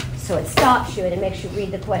 So it stops you and it makes you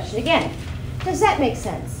read the question again. Does that make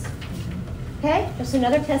sense? Okay? Just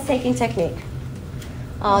another test-taking technique.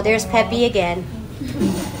 Oh, there's Peppy again.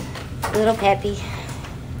 Little Peppy.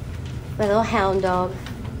 My little hound dog.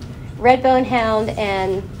 Red-bone hound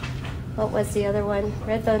and, what was the other one?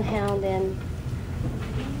 Red-bone hound and,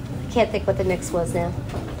 I can't think what the mix was now.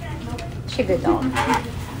 She's a good dog.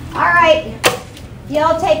 All right.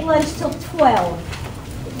 Y'all take lunch till 12.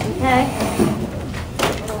 Okay?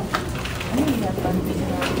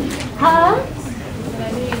 Huh?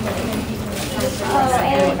 Oh,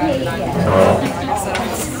 AP, yeah.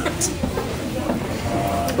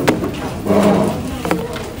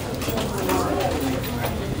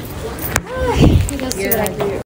 Let's see what I can do